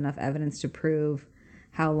didn't have enough evidence to prove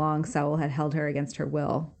how long Sowell had held her against her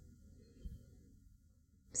will.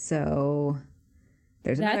 So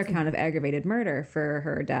there's another count of aggravated murder for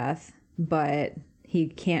her death, but he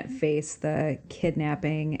can't face the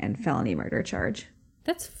kidnapping and felony murder charge.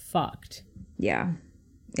 That's fucked. Yeah,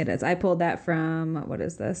 it is. I pulled that from, what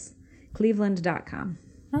is this? Cleveland.com.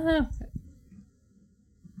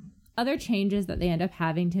 Other changes that they end up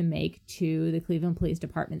having to make to the Cleveland Police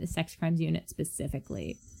Department, the Sex Crimes Unit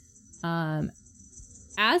specifically.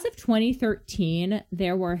 As of 2013,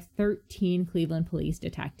 there were 13 Cleveland police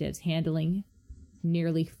detectives handling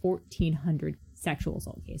nearly 1,400 sexual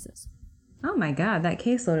assault cases. Oh my God, that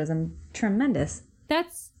caseload is tremendous.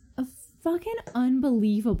 That's a fucking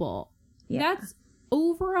unbelievable. Yeah. That's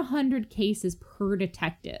over 100 cases per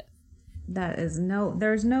detective. There's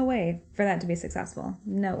no way for that to be successful.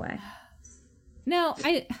 No way. Now,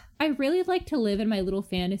 I really like to live in my little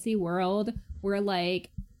fantasy world where,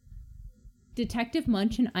 like, Detective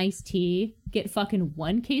Munch and Ice-T get fucking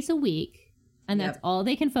one case a week, and that's all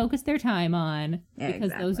they can focus their time on,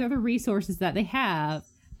 because those are the resources that they have.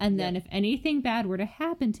 And then if anything bad were to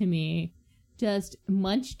happen to me, just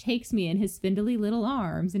Munch takes me in his spindly little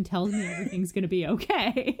arms and tells me everything's going to be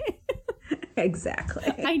okay.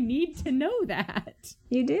 Exactly. I need to know that.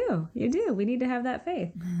 You do. We need to have that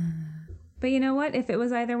faith. But you know what? If it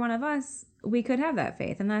was either one of us, we could have that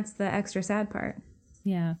faith. And that's the extra sad part.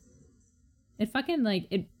 Yeah. It fucking, like,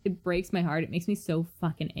 it breaks my heart. It makes me so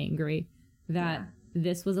fucking angry that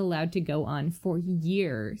this was allowed to go on for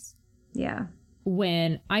years. Yeah.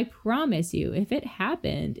 When I promise you, if it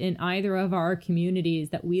happened in either of our communities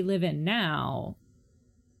that we live in now,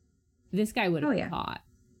 this guy would have been caught.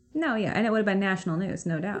 No, yeah. And it would have been national news,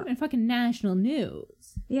 no doubt. It would have been fucking national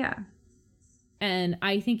news. Yeah. And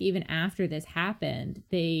I think even after this happened,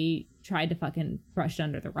 they tried to fucking brush it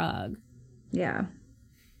under the rug. Yeah.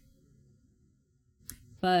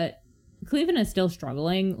 But Cleveland is still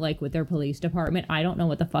struggling, like, with their police department. I don't know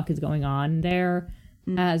what the fuck is going on there.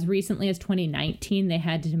 As recently as 2019, they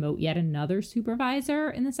had to demote yet another supervisor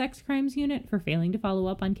in the sex crimes unit for failing to follow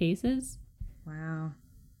up on cases. Wow.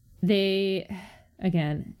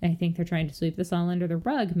 Again, I think they're trying to sweep this all under the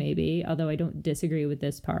rug, maybe, although I don't disagree with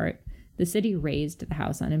this part. The city razed the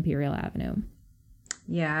house on Imperial Avenue.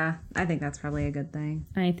 Yeah, I think that's probably a good thing.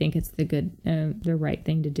 I think it's the right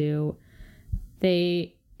thing to do.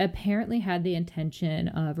 They apparently had the intention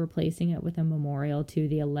of replacing it with a memorial to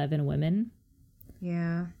the 11 women.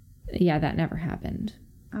 Yeah. Yeah, that never happened.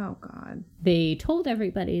 Oh, God. They told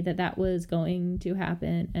everybody that was going to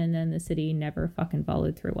happen, and then the city never fucking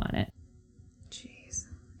followed through on it. Jeez.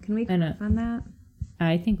 Can we crowdfund that?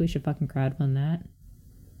 I think we should fucking crowdfund that.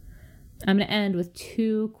 I'm going to end with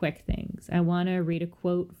two quick things. I want to read a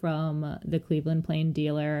quote from the Cleveland Plain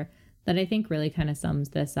Dealer that I think really kind of sums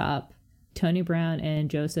this up. Tony Brown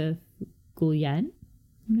and Joseph Goulian.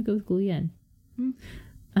 I'm going to go with Goulian.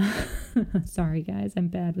 Sorry, guys. I'm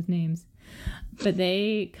bad with names. But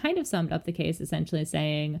they kind of summed up the case essentially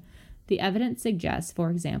saying, the evidence suggests, for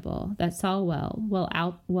example, that Solwell,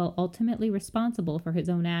 while ultimately responsible for his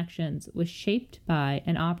own actions, was shaped by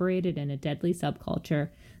and operated in a deadly subculture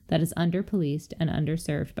that is under-policed and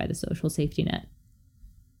underserved by the social safety net.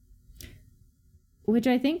 Which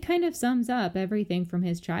I think kind of sums up everything from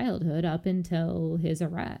his childhood up until his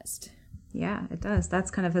arrest. Yeah, it does.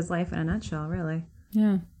 That's kind of his life in a nutshell, really.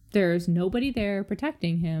 Yeah. There's nobody there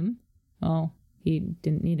protecting him. Well, he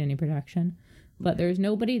didn't need any protection. But there's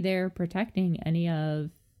nobody there protecting any of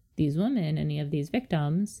these women, any of these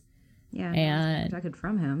victims. Yeah, and protected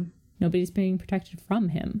from him. Nobody's being protected from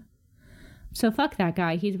him. So fuck that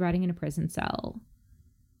guy. He's rotting in a prison cell.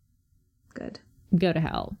 Good. Go to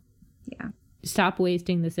hell. Yeah. Stop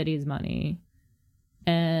wasting the city's money.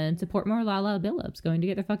 And support more Lala Billups going to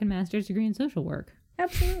get their fucking master's degree in social work.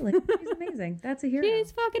 Absolutely. She's amazing. That's a hero.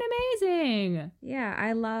 She's fucking amazing. Yeah,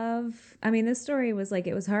 I mean, this story was like,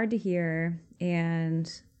 it was hard to hear,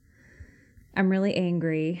 and I'm really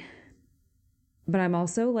angry, but I'm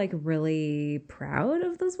also like really proud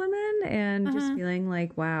of those women and just feeling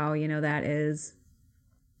like, wow, that is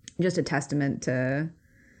just a testament to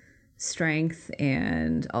strength,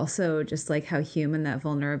 and also just like how human that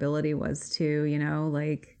vulnerability was too,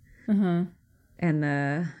 like and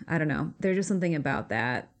I don't know, there's just something about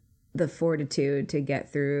that, the fortitude to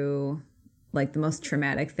get through like the most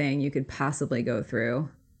traumatic thing you could possibly go through,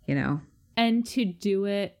 and to do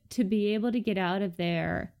it, to be able to get out of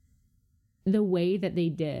there the way that they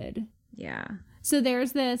did. Yeah. So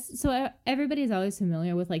there's this, so everybody's always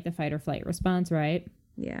familiar with like the fight or flight response, right?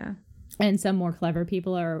 Yeah. And some more clever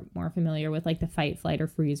people are more familiar with like the fight, flight, or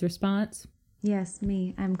freeze response. Yes,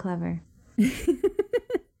 me. I'm clever.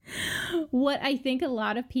 What I think a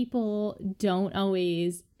lot of people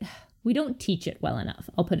we don't teach it well enough,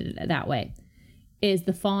 I'll put it that way, is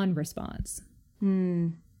the fawn response.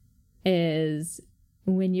 Is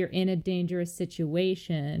when you're in a dangerous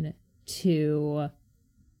situation to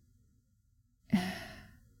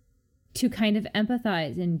kind of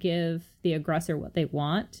empathize and give the aggressor what they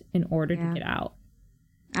want in order to get out.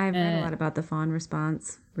 I've read a lot about the fawn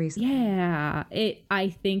response recently. Yeah, I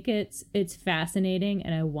think it's fascinating,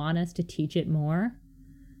 and I want us to teach it more,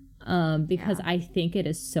 because I think it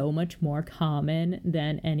is so much more common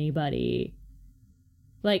than anybody.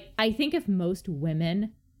 Like, I think if most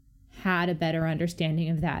women had a better understanding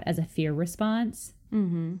of that as a fear response,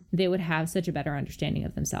 they would have such a better understanding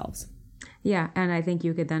of themselves. Yeah, and I think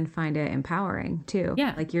you could then find it empowering too.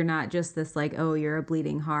 Yeah, like you're not just this like, oh, you're a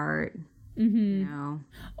bleeding heart.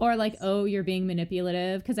 Or like, oh, you're being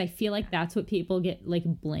manipulative, because I feel like that's what people get, like,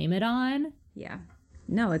 blame it on. Yeah.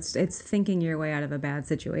 No, it's thinking your way out of a bad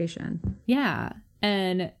situation. Yeah.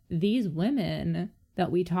 And these women that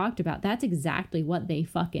we talked about, that's exactly what they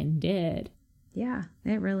fucking did. Yeah,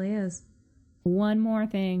 it really is. One more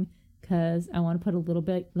thing, because I want to put a little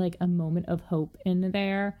bit, like, a moment of hope in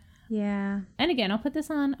there. Yeah. And again, I'll put this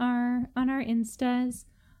on our Instas.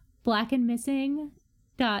 blackandmissing.com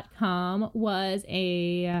was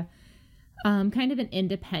a kind of an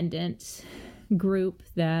independent group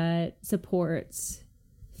that supports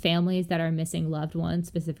families that are missing loved ones,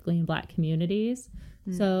 specifically in Black communities.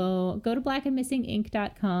 So go to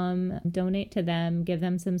blackandmissinginc.com, donate to them, give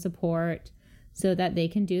them some support so that they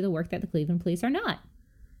can do the work that the Cleveland police are not.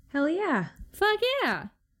 Hell yeah. Fuck yeah.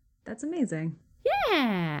 That's amazing.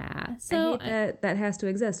 Yeah. So I hate that has to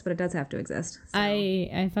exist, but it does have to exist. So.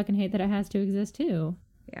 I fucking hate that it has to exist too.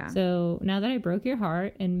 Yeah. So now that I broke your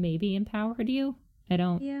heart and maybe empowered you,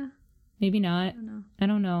 Yeah. Maybe not. I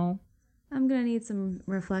don't know. I'm going to need some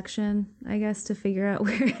reflection, I guess, to figure out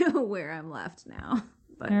where I'm left now.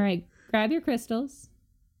 But. All right. Grab your crystals.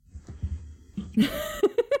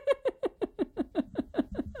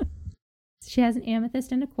 She has an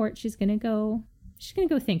amethyst and a quartz. She's gonna go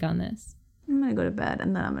think on this. I'm gonna go to bed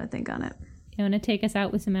and then I'm gonna think on it. You want to take us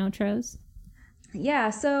out with some outros? Yeah,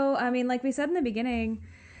 so I mean, like we said in the beginning,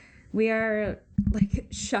 we are like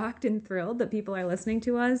shocked and thrilled that people are listening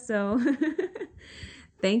to us. So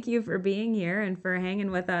thank you for being here and for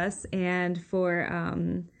hanging with us and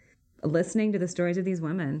for listening to the stories of these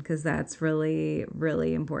women, because that's really,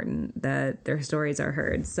 really important that their stories are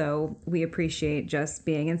heard. So we appreciate just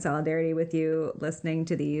being in solidarity with you, listening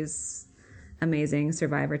to these amazing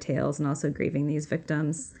survivor tales and also grieving these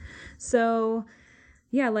victims. So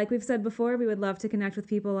yeah, like we've said before, we would love to connect with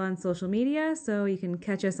people on social media. So you can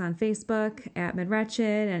catch us on Facebook at MidWretched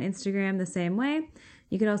and Instagram the same way.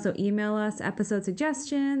 You could also email us episode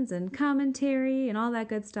suggestions and commentary and all that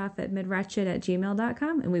good stuff at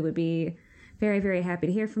midwretched@gmail.com. And we would be very, very happy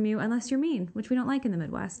to hear from you, unless you're mean, which we don't like in the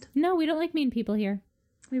Midwest. No, we don't like mean people here.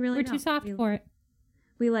 We're too soft for it.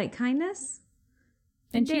 We like kindness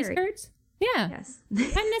and cheese curds. Yeah. Yes.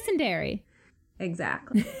 Kindness and dairy.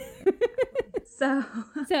 Exactly. So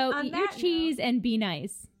eat your cheese and be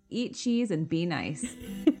nice. Eat cheese and be nice.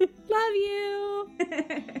 Love you.